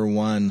number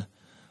one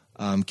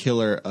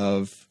killer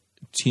of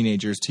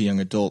teenagers to young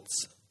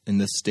adults in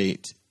this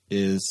state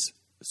is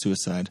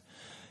suicide.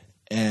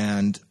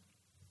 And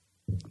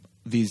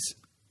these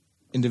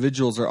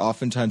individuals are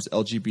oftentimes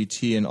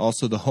LGBT, and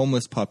also the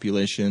homeless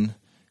population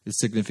is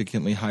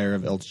significantly higher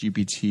of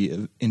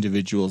LGBT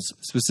individuals.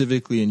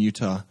 Specifically in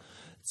Utah,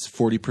 it's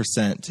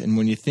 40%. And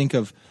when you think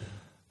of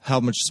how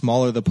much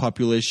smaller the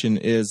population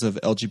is of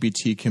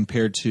LGBT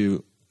compared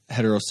to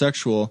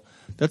heterosexual,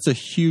 that's a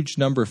huge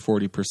number,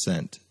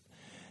 40%.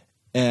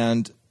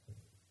 And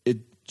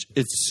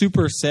it's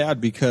super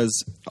sad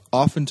because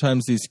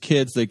oftentimes these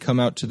kids, they come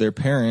out to their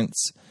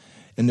parents,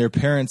 and their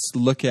parents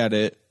look at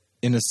it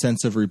in a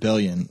sense of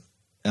rebellion.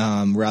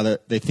 Rather,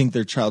 they think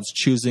their child's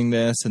choosing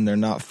this and they're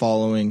not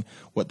following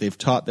what they've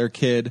taught their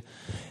kid.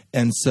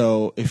 And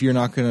so if you're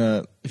going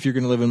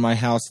to live in my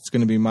house, it's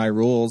going to be my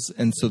rules.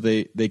 And so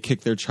they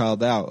kick their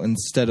child out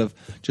instead of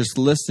just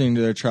listening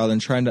to their child and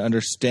trying to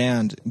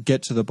understand,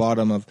 get to the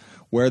bottom of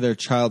where their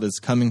child is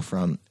coming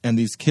from. And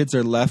these kids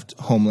are left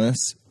homeless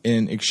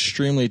in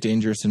extremely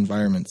dangerous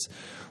environments.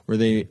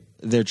 where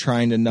they're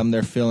trying to numb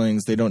their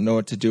feelings. They don't know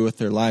what to do with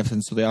their lives,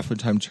 and so they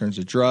oftentimes turn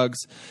to drugs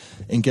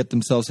and get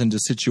themselves into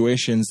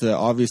situations that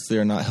obviously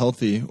are not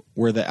healthy,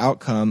 where the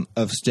outcome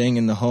of staying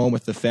in the home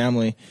with the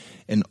family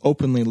and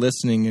openly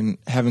listening and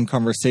having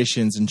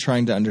conversations and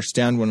trying to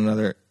understand one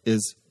another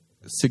is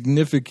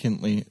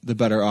significantly the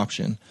better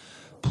option.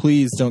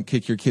 Please don't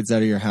kick your kids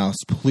out of your house.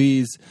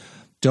 Please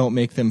don't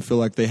make them feel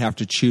like they have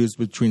to choose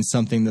between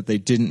something that they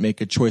didn't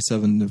make a choice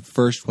of in the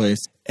first place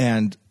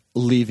and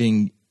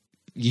leaving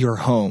your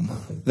home.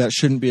 That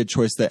shouldn't be a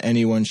choice that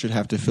anyone should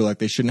have to feel like.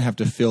 They shouldn't have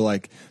to feel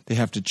like they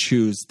have to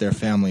choose their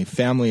family.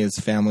 Family is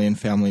family, and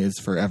family is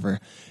forever.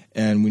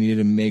 And we need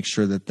to make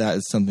sure that that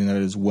is something that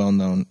is well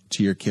known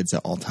to your kids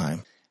at all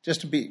time.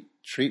 Just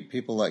treat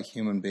people like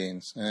human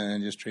beings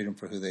and just treat them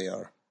for who they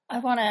are. I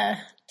want to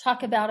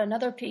talk about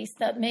another piece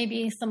that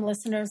maybe some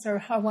listeners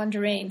are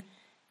wondering,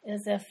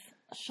 is if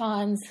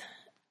Sean's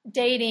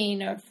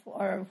dating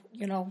or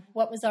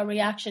what was our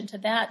reaction to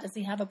that? Does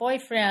he have a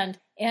boyfriend?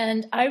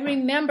 And I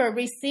remember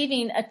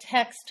receiving a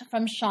text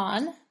from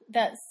Sean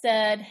that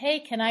said, hey,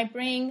 can I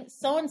bring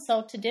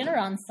so-and-so to dinner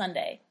on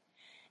Sunday?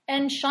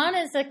 And Sean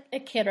is a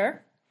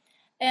kidder.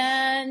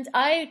 And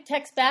I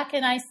text back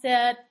and I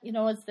said,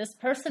 is this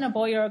person a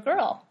boy or a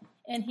girl?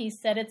 And he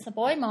said, it's a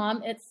boy,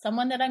 Mom. It's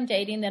someone that I'm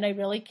dating that I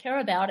really care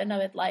about, and I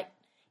would like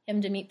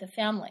him to meet the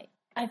family.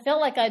 I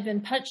felt like I'd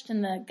been punched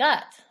in the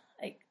gut.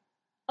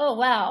 Oh,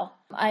 wow.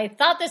 I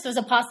thought this was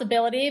a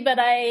possibility, but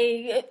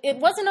it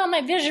wasn't on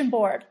my vision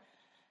board.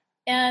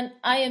 And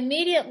I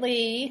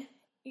immediately,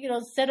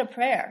 said a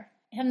prayer.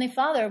 Heavenly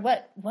Father,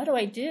 what do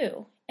I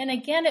do? And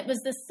again, it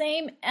was the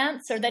same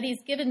answer that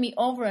he's given me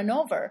over and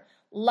over.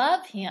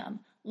 Love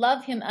him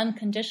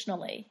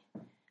unconditionally.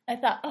 I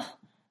thought, oh,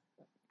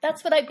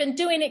 that's what I've been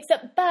doing,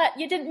 but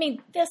you didn't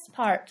mean this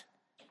part.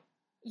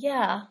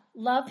 Yeah,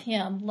 love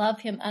him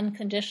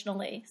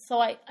unconditionally. So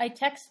I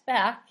text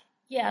back,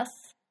 yes.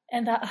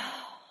 And thought,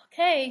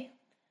 okay,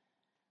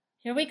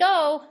 here we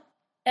go.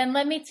 And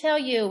let me tell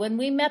you, when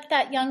we met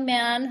that young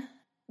man,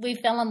 we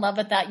fell in love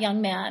with that young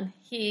man.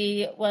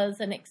 He was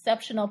an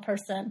exceptional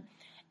person.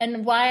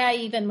 And why I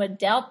even would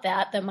doubt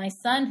that my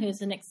son, who's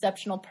an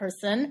exceptional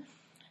person,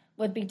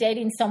 would be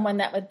dating someone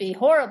that would be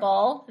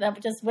horrible, that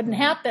just wouldn't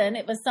happen.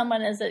 It was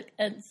someone as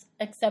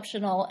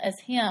exceptional as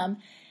him.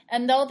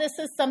 And though this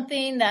is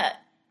something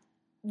that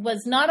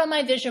was not on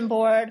my vision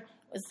board,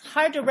 was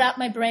hard to wrap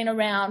my brain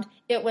around,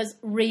 it was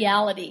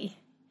reality.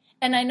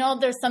 And I know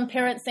there's some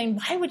parents saying,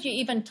 why would you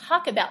even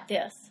talk about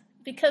this?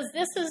 Because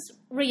this is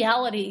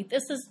reality.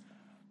 This is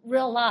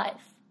real life.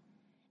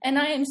 And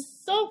I am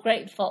so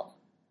grateful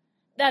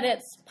that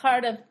it's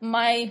part of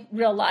my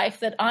real life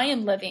that I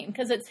am living,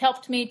 because it's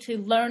helped me to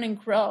learn and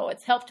grow.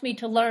 It's helped me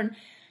to learn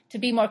to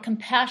be more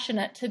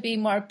compassionate, to be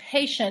more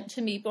patient,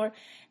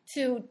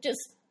 to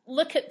just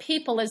look at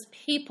people as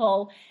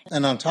people.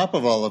 And on top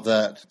of all of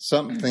that,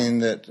 something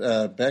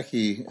that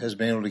Becky has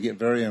been able to get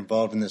very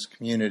involved in this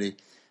community.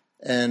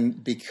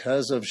 And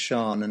because of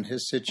Sean and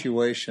his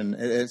situation,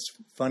 it's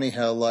funny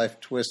how life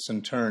twists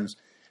and turns.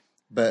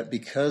 But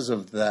because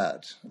of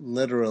that,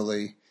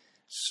 literally,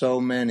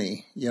 so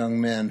many young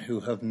men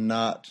who have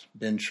not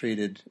been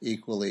treated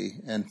equally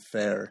and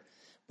fair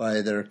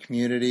by their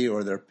community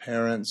or their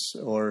parents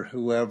or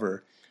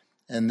whoever.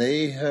 And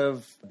they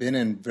have been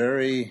in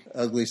very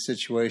ugly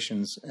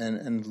situations,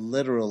 and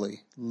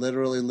literally,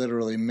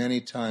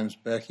 many times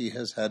Becky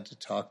has had to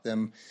talk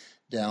them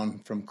down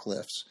from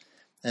cliffs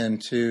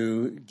and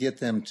to get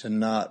them to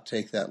not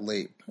take that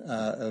leap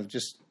of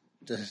just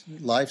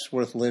life's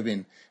worth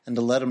living, and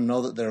to let them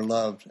know that they're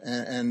loved.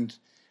 And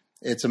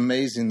it's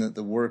amazing that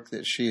the work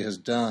that she has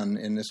done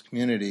in this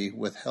community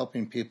with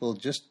helping people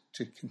just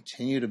to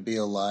continue to be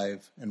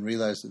alive and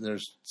realize that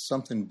there's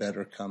something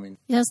better coming.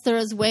 Yes, there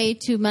is way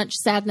too much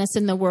sadness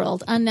in the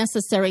world,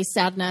 unnecessary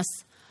sadness.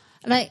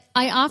 And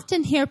I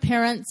often hear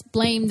parents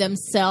blame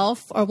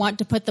themselves or want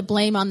to put the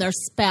blame on their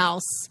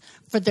spouse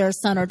for their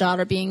son or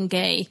daughter being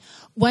gay,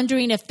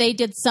 wondering if they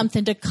did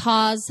something to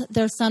cause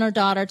their son or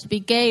daughter to be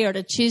gay or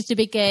to choose to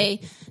be gay.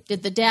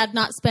 Did the dad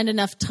not spend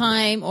enough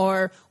time,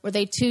 or were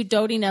they too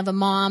doting of a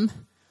mom?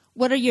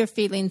 What are your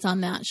feelings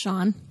on that,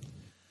 Sean?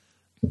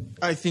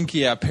 I think,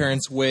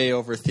 parents way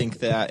overthink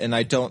that, and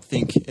I don't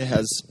think it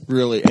has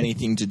really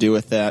anything to do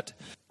with that.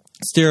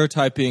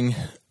 Stereotyping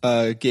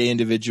a gay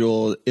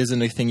individual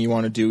isn't a thing you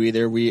want to do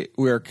either. We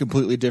are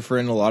completely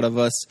different. A lot of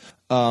us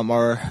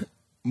are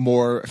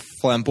more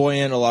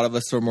flamboyant. A lot of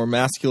us are more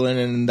masculine,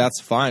 and that's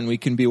fine. We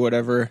can be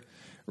whatever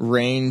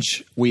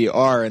range we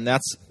are, and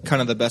that's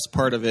kind of the best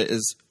part of it,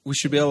 is we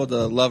should be able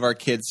to love our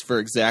kids for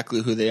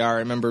exactly who they are. I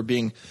remember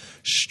being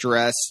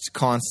stressed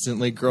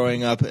constantly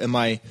growing up.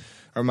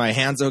 Are my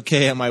hands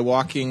okay? Am I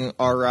walking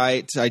all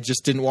right? I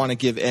just didn't want to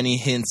give any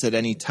hints at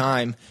any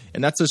time.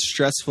 And that's a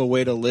stressful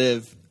way to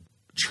live,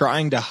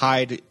 trying to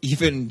hide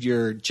even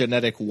your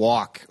genetic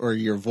walk or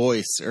your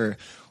voice or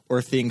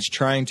things,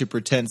 trying to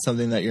pretend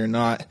something that you're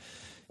not,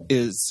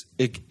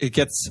 it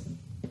gets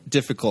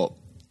difficult.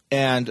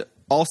 And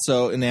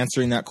also, in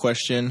answering that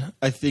question,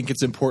 I think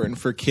it's important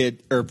for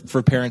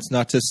parents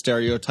not to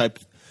stereotype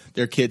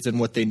their kids and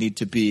what they need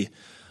to be.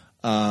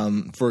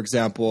 For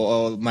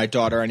example, my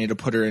daughter, I need to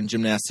put her in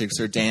gymnastics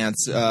or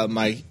dance.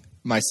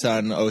 My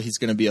son, he's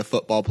going to be a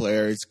football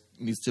player.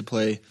 He needs to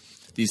play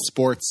these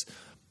sports.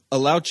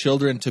 Allow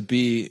children to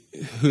be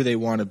who they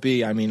want to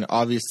be. I mean,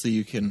 obviously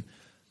you can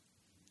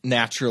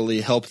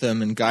naturally help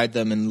them and guide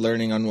them in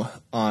learning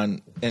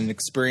on and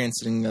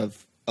experiencing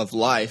of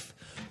life,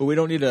 but we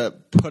don't need to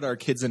put our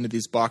kids into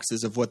these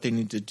boxes of what they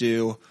need to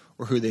do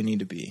or who they need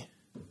to be.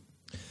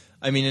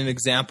 I mean, an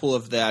example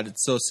of that,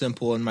 it's so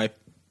simple, and my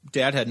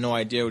dad had no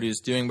idea what he was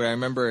doing, but I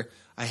remember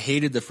I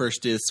hated the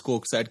first day of school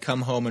because I'd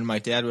come home and my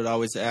dad would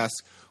always ask,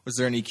 was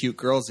there any cute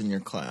girls in your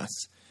class?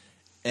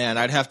 And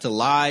I'd have to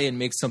lie and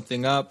make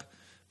something up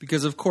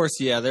because, of course,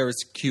 there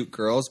was cute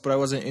girls, but I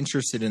wasn't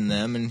interested in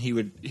them, and he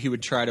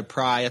would try to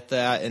pry at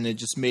that, and it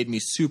just made me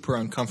super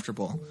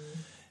uncomfortable.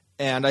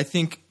 And I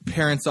think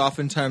parents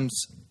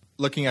oftentimes,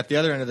 looking at the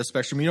other end of the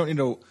spectrum, you don't need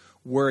to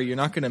worry. You're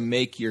not going to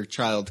make your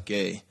child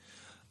gay.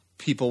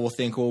 People will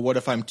think, well, what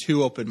if I'm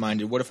too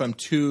open-minded? What if I'm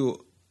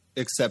too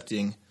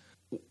accepting?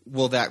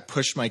 Will that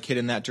push my kid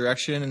in that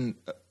direction? And,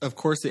 of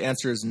course, the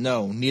answer is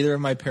no. Neither of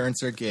my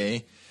parents are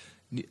gay.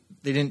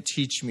 They didn't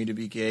teach me to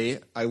be gay.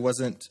 I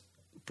wasn't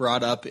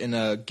brought up in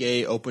a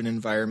gay, open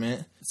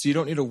environment. So you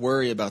don't need to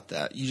worry about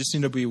that. You just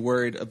need to be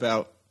worried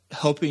about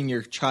helping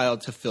your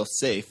child to feel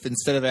safe.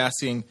 Instead of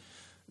asking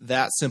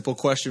that simple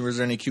question, was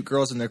there any cute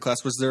girls in their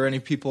class? Was there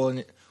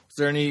anybody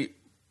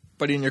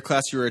in your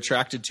class you were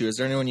attracted to? Is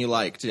there anyone you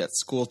liked at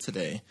school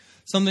today?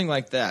 Something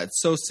like that.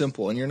 It's so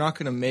simple, and you're not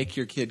going to make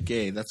your kid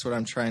gay. That's what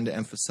I'm trying to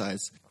emphasize.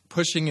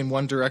 Pushing in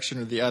one direction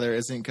or the other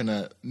isn't going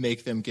to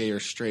make them gay or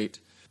straight.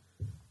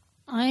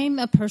 I'm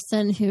a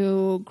person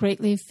who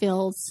greatly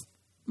feels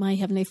my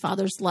Heavenly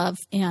Father's love,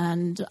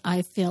 and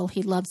I feel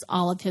He loves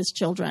all of His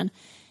children.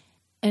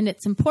 And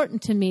it's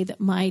important to me that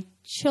my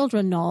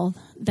children know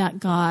that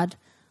God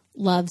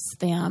loves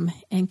them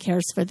and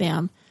cares for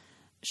them.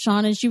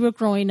 Sean, as you were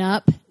growing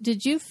up,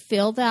 did you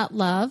feel that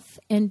love,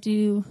 and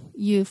do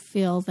you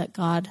feel that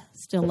God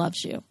still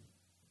loves you?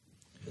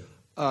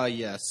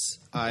 Yes.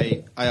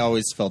 I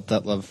always felt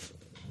that love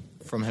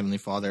from Heavenly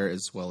Father,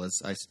 as well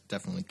as I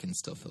definitely can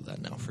still feel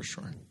that now, for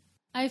sure.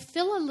 I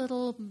feel a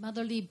little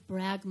motherly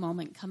brag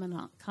moment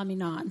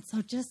coming on,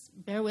 so just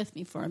bear with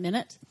me for a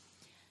minute.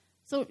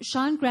 So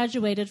Sean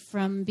graduated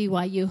from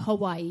BYU,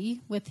 Hawaii,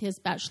 with his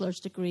bachelor's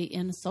degree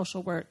in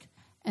social work,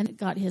 and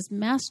got his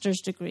master's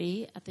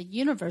degree at the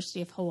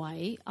University of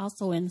Hawaii,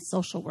 also in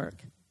social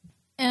work.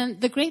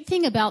 And the great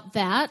thing about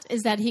that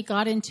is that he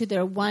got into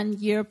their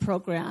 1-year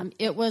program.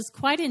 It was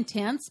quite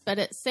intense, but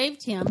it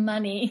saved him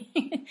money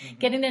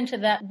getting into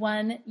that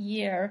 1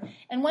 year.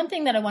 And one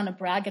thing that I want to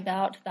brag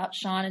about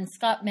Sean, and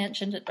Scott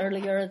mentioned it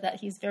earlier, that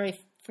he's very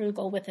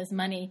frugal with his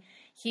money.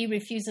 He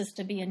refuses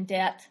to be in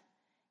debt.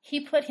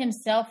 He put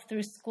himself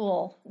through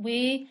school.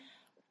 We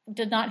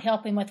did not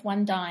help him with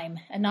one dime,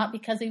 and not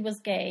because he was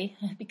gay,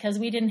 because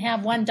we didn't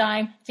have one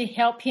dime to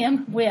help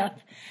him with.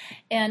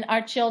 And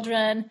our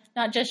children,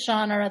 not just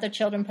Sean, our other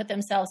children put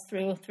themselves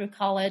through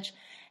college.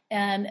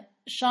 And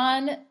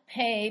Sean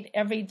paid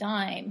every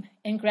dime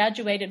and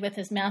graduated with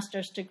his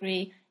master's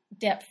degree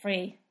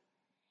debt-free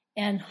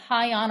and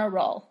high honor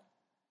roll.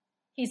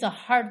 He's a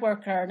hard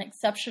worker, an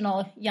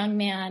exceptional young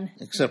man.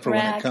 Except for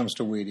when it comes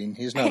to weeding.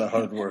 He's not a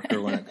hard worker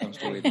when it comes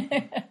to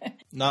weeding.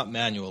 Not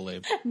manual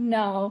labor.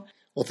 No.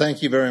 Well,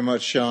 thank you very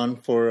much, Sean,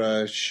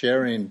 for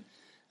sharing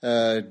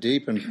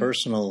deep and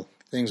personal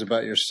things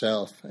about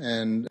yourself.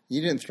 And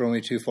you didn't throw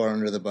me too far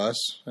under the bus.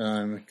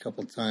 A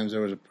couple of times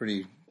there was a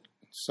pretty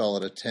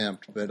solid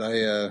attempt, but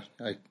I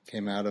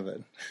came out of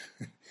it.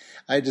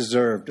 I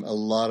deserved a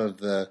lot of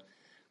the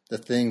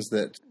things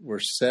that were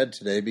said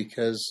today,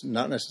 because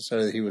not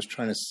necessarily that he was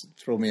trying to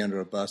throw me under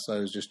a bus. I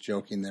was just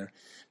joking there.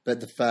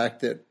 But the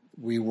fact that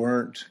we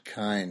weren't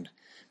kind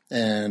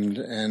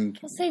and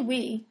I'll say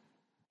we.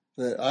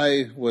 That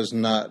I was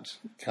not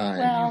kind.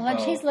 Well, and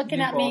she's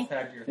looking at me.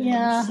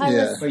 Yeah,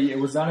 was. But it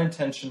was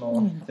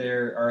unintentional.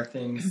 There are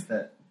things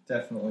that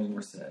definitely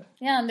were said.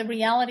 Yeah, and the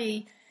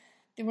reality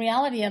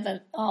of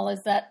it all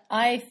is that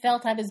I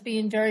felt I was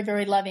being very,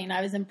 very loving.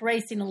 I was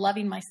embracing and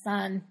loving my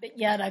son, but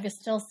yet I was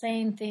still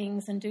saying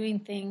things and doing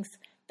things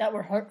that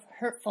were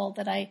hurtful,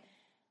 that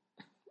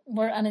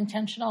were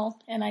unintentional,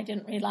 and I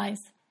didn't realize.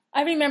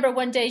 I remember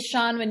one day,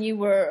 Sean, when you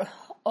were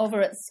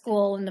over at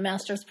school in the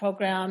master's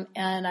program,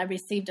 and I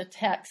received a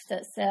text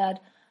that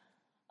said,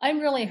 "I'm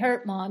really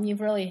hurt, Mom.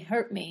 You've really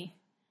hurt me."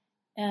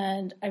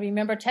 And I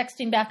remember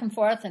texting back and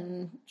forth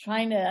and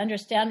trying to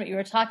understand what you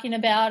were talking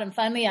about. And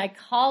finally I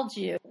called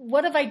you.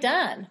 "What have I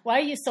done? Why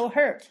are you so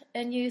hurt?"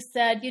 And you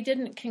said, "You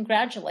didn't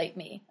congratulate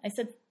me." I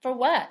said, "For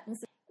what?" I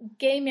said,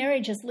 "Gay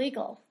marriage is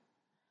legal.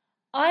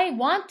 I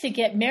want to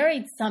get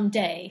married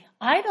someday.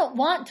 I don't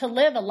want to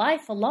live a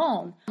life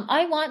alone.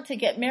 I want to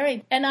get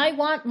married, and I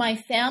want my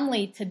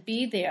family to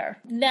be there.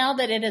 Now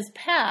that it has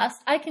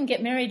passed, I can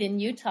get married in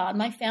Utah, and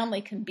my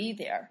family can be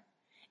there.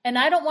 And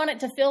I don't want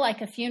it to feel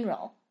like a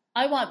funeral.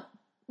 I want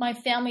my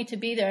family to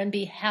be there and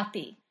be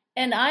happy."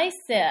 And I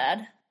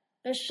said,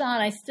 "But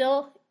Sean, I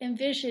still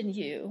envision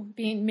you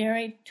being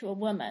married to a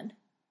woman,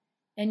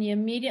 and you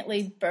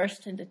immediately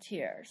burst into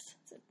tears.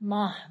 I said,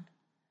 Mom,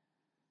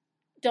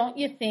 don't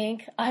you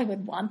think I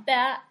would want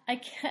that? I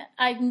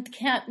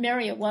can't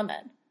marry a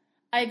woman.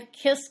 I've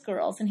kissed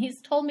girls, and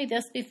he's told me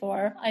this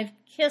before. I've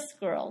kissed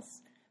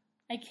girls.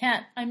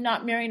 I'm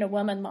not marrying a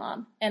woman,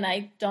 Mom, and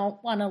I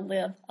don't want to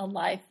live a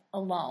life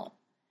alone.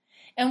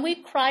 And we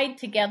cried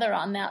together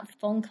on that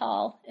phone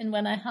call, and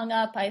when I hung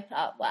up, I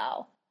thought,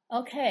 wow,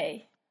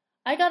 okay,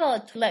 I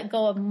got to let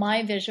go of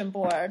my vision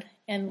board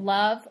and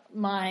love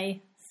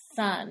my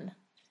son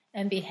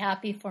and be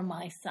happy for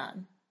my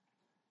son.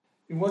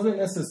 It wasn't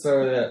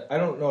necessarily that, I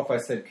don't know if I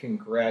said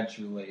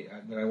congratulate,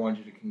 that I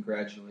wanted you to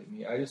congratulate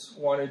me. I just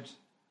wanted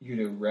you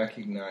to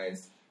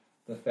recognize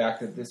the fact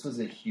that this was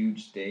a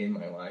huge day in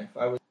my life.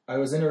 I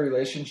was in a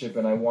relationship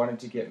and I wanted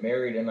to get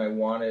married and I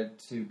wanted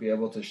to be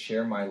able to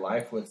share my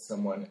life with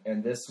someone.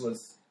 And this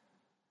was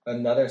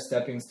another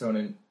stepping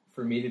stone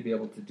for me to be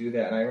able to do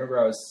that. And I remember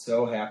I was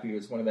so happy. It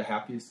was one of the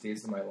happiest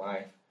days of my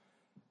life.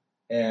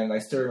 And I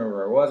still remember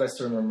where I was. I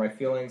still remember my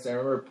feelings. I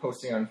remember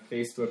posting on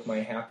Facebook my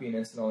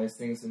happiness and all these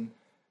things. And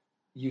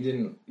you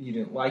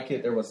didn't like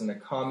it. There wasn't a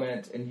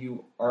comment. And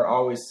you are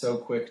always so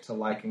quick to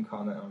like and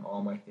comment on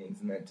all my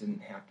things. And that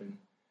didn't happen.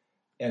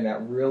 And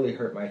that really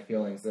hurt my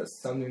feelings. That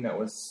something that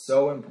was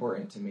so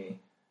important to me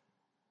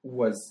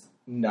was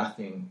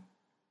nothing.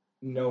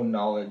 No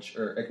knowledge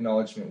or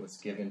acknowledgement was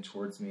given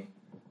towards me.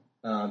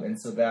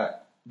 And so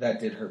that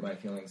did hurt my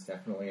feelings,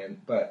 definitely.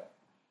 But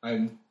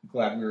I'm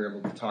glad we were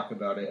able to talk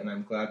about it. And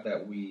I'm glad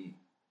that we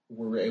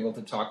were able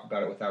to talk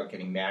about it without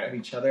getting mad at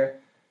each other.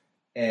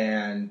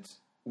 And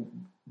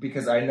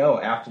because I know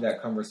after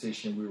that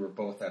conversation, we were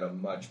both at a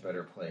much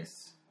better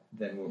place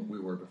than what we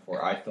were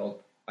before. I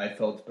felt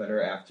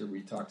better after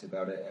we talked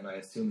about it, and I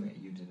assume that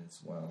you did as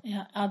well.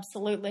 Yeah,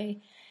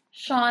 absolutely.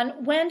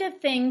 Sean, when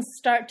did things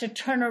start to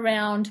turn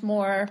around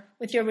more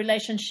with your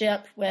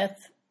relationship with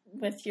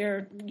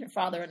your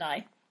father and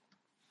I?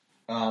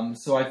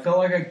 So I felt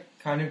like I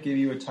kind of gave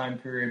you a time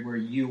period where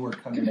you were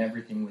coming to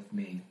everything with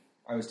me.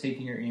 I was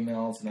taking your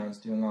emails and I was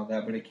doing all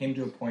that, but it came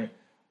to a point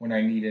when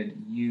I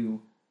needed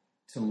you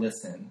to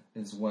listen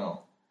as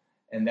well.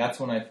 And that's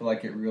when I feel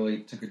like it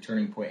really took a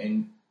turning point.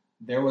 And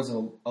there was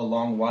a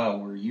long while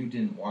where you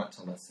didn't want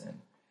to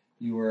listen.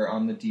 You were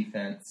on the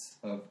defense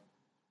of,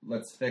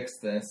 let's fix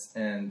this.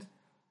 And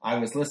I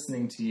was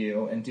listening to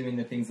you and doing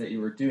the things that you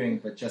were doing,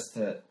 but just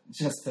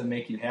to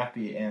make you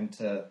happy and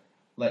to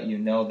let you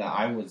know that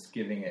I was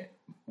giving it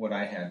what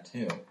I had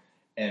too.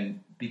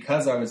 And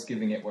because I was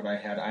giving it what I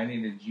had, I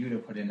needed you to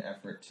put in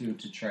effort too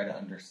to try to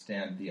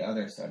understand the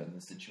other side of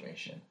the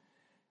situation.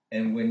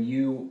 And when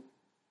you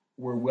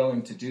were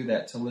willing to do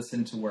that, to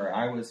listen to where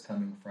I was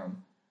coming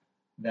from,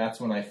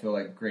 that's when I feel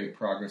like great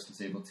progress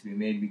was able to be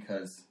made,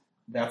 because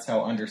that's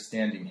how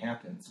understanding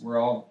happens. We're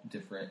all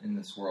different in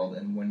this world,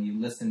 and when you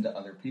listen to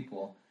other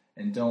people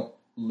and don't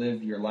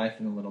live your life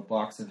in a little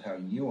box of how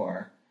you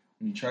are,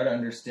 when you try to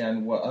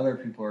understand what other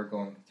people are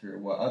going through,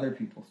 what other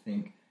people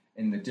think,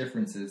 and the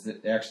differences,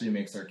 it actually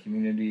makes our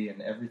community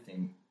and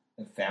everything,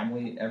 the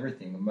family,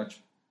 everything, a much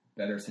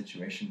better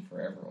situation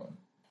for everyone.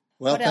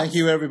 Well, thank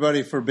you,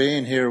 everybody, for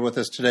being here with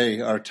us today.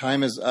 Our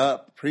time is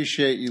up.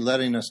 Appreciate you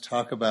letting us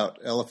talk about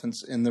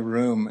elephants in the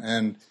room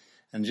and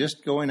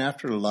just going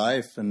after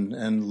life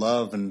and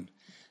love and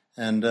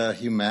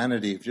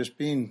humanity.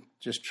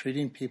 Just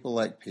treating people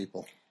like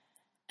people.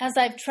 As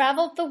I've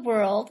traveled the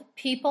world,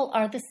 people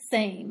are the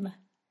same.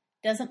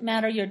 Doesn't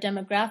matter your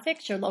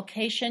demographics, your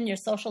location, your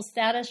social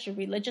status, your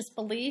religious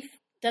belief.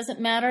 Doesn't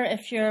matter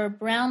if you're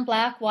brown,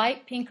 black,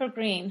 white, pink, or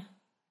green.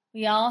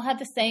 We all have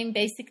the same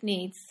basic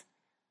needs: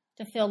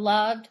 to feel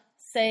loved,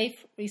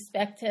 safe,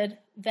 respected,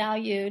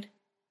 valued,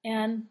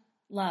 and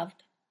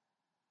loved.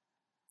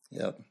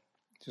 Yep.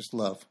 Just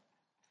love.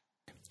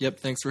 Yep.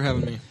 Thanks for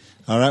having me.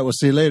 All right. We'll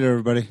see you later,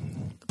 everybody.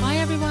 Bye,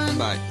 everyone.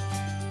 Bye.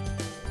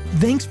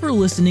 Thanks for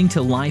listening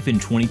to Life in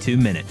 22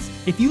 Minutes.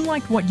 If you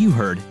liked what you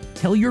heard,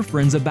 tell your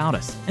friends about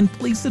us, and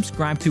please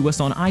subscribe to us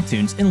on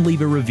iTunes and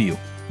leave a review.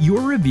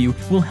 Your review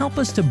will help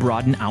us to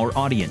broaden our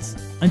audience.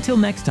 Until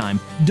next time,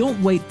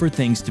 don't wait for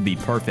things to be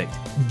perfect.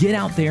 Get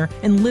out there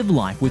and live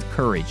life with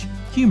courage,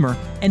 humor,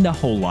 and a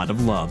whole lot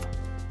of love.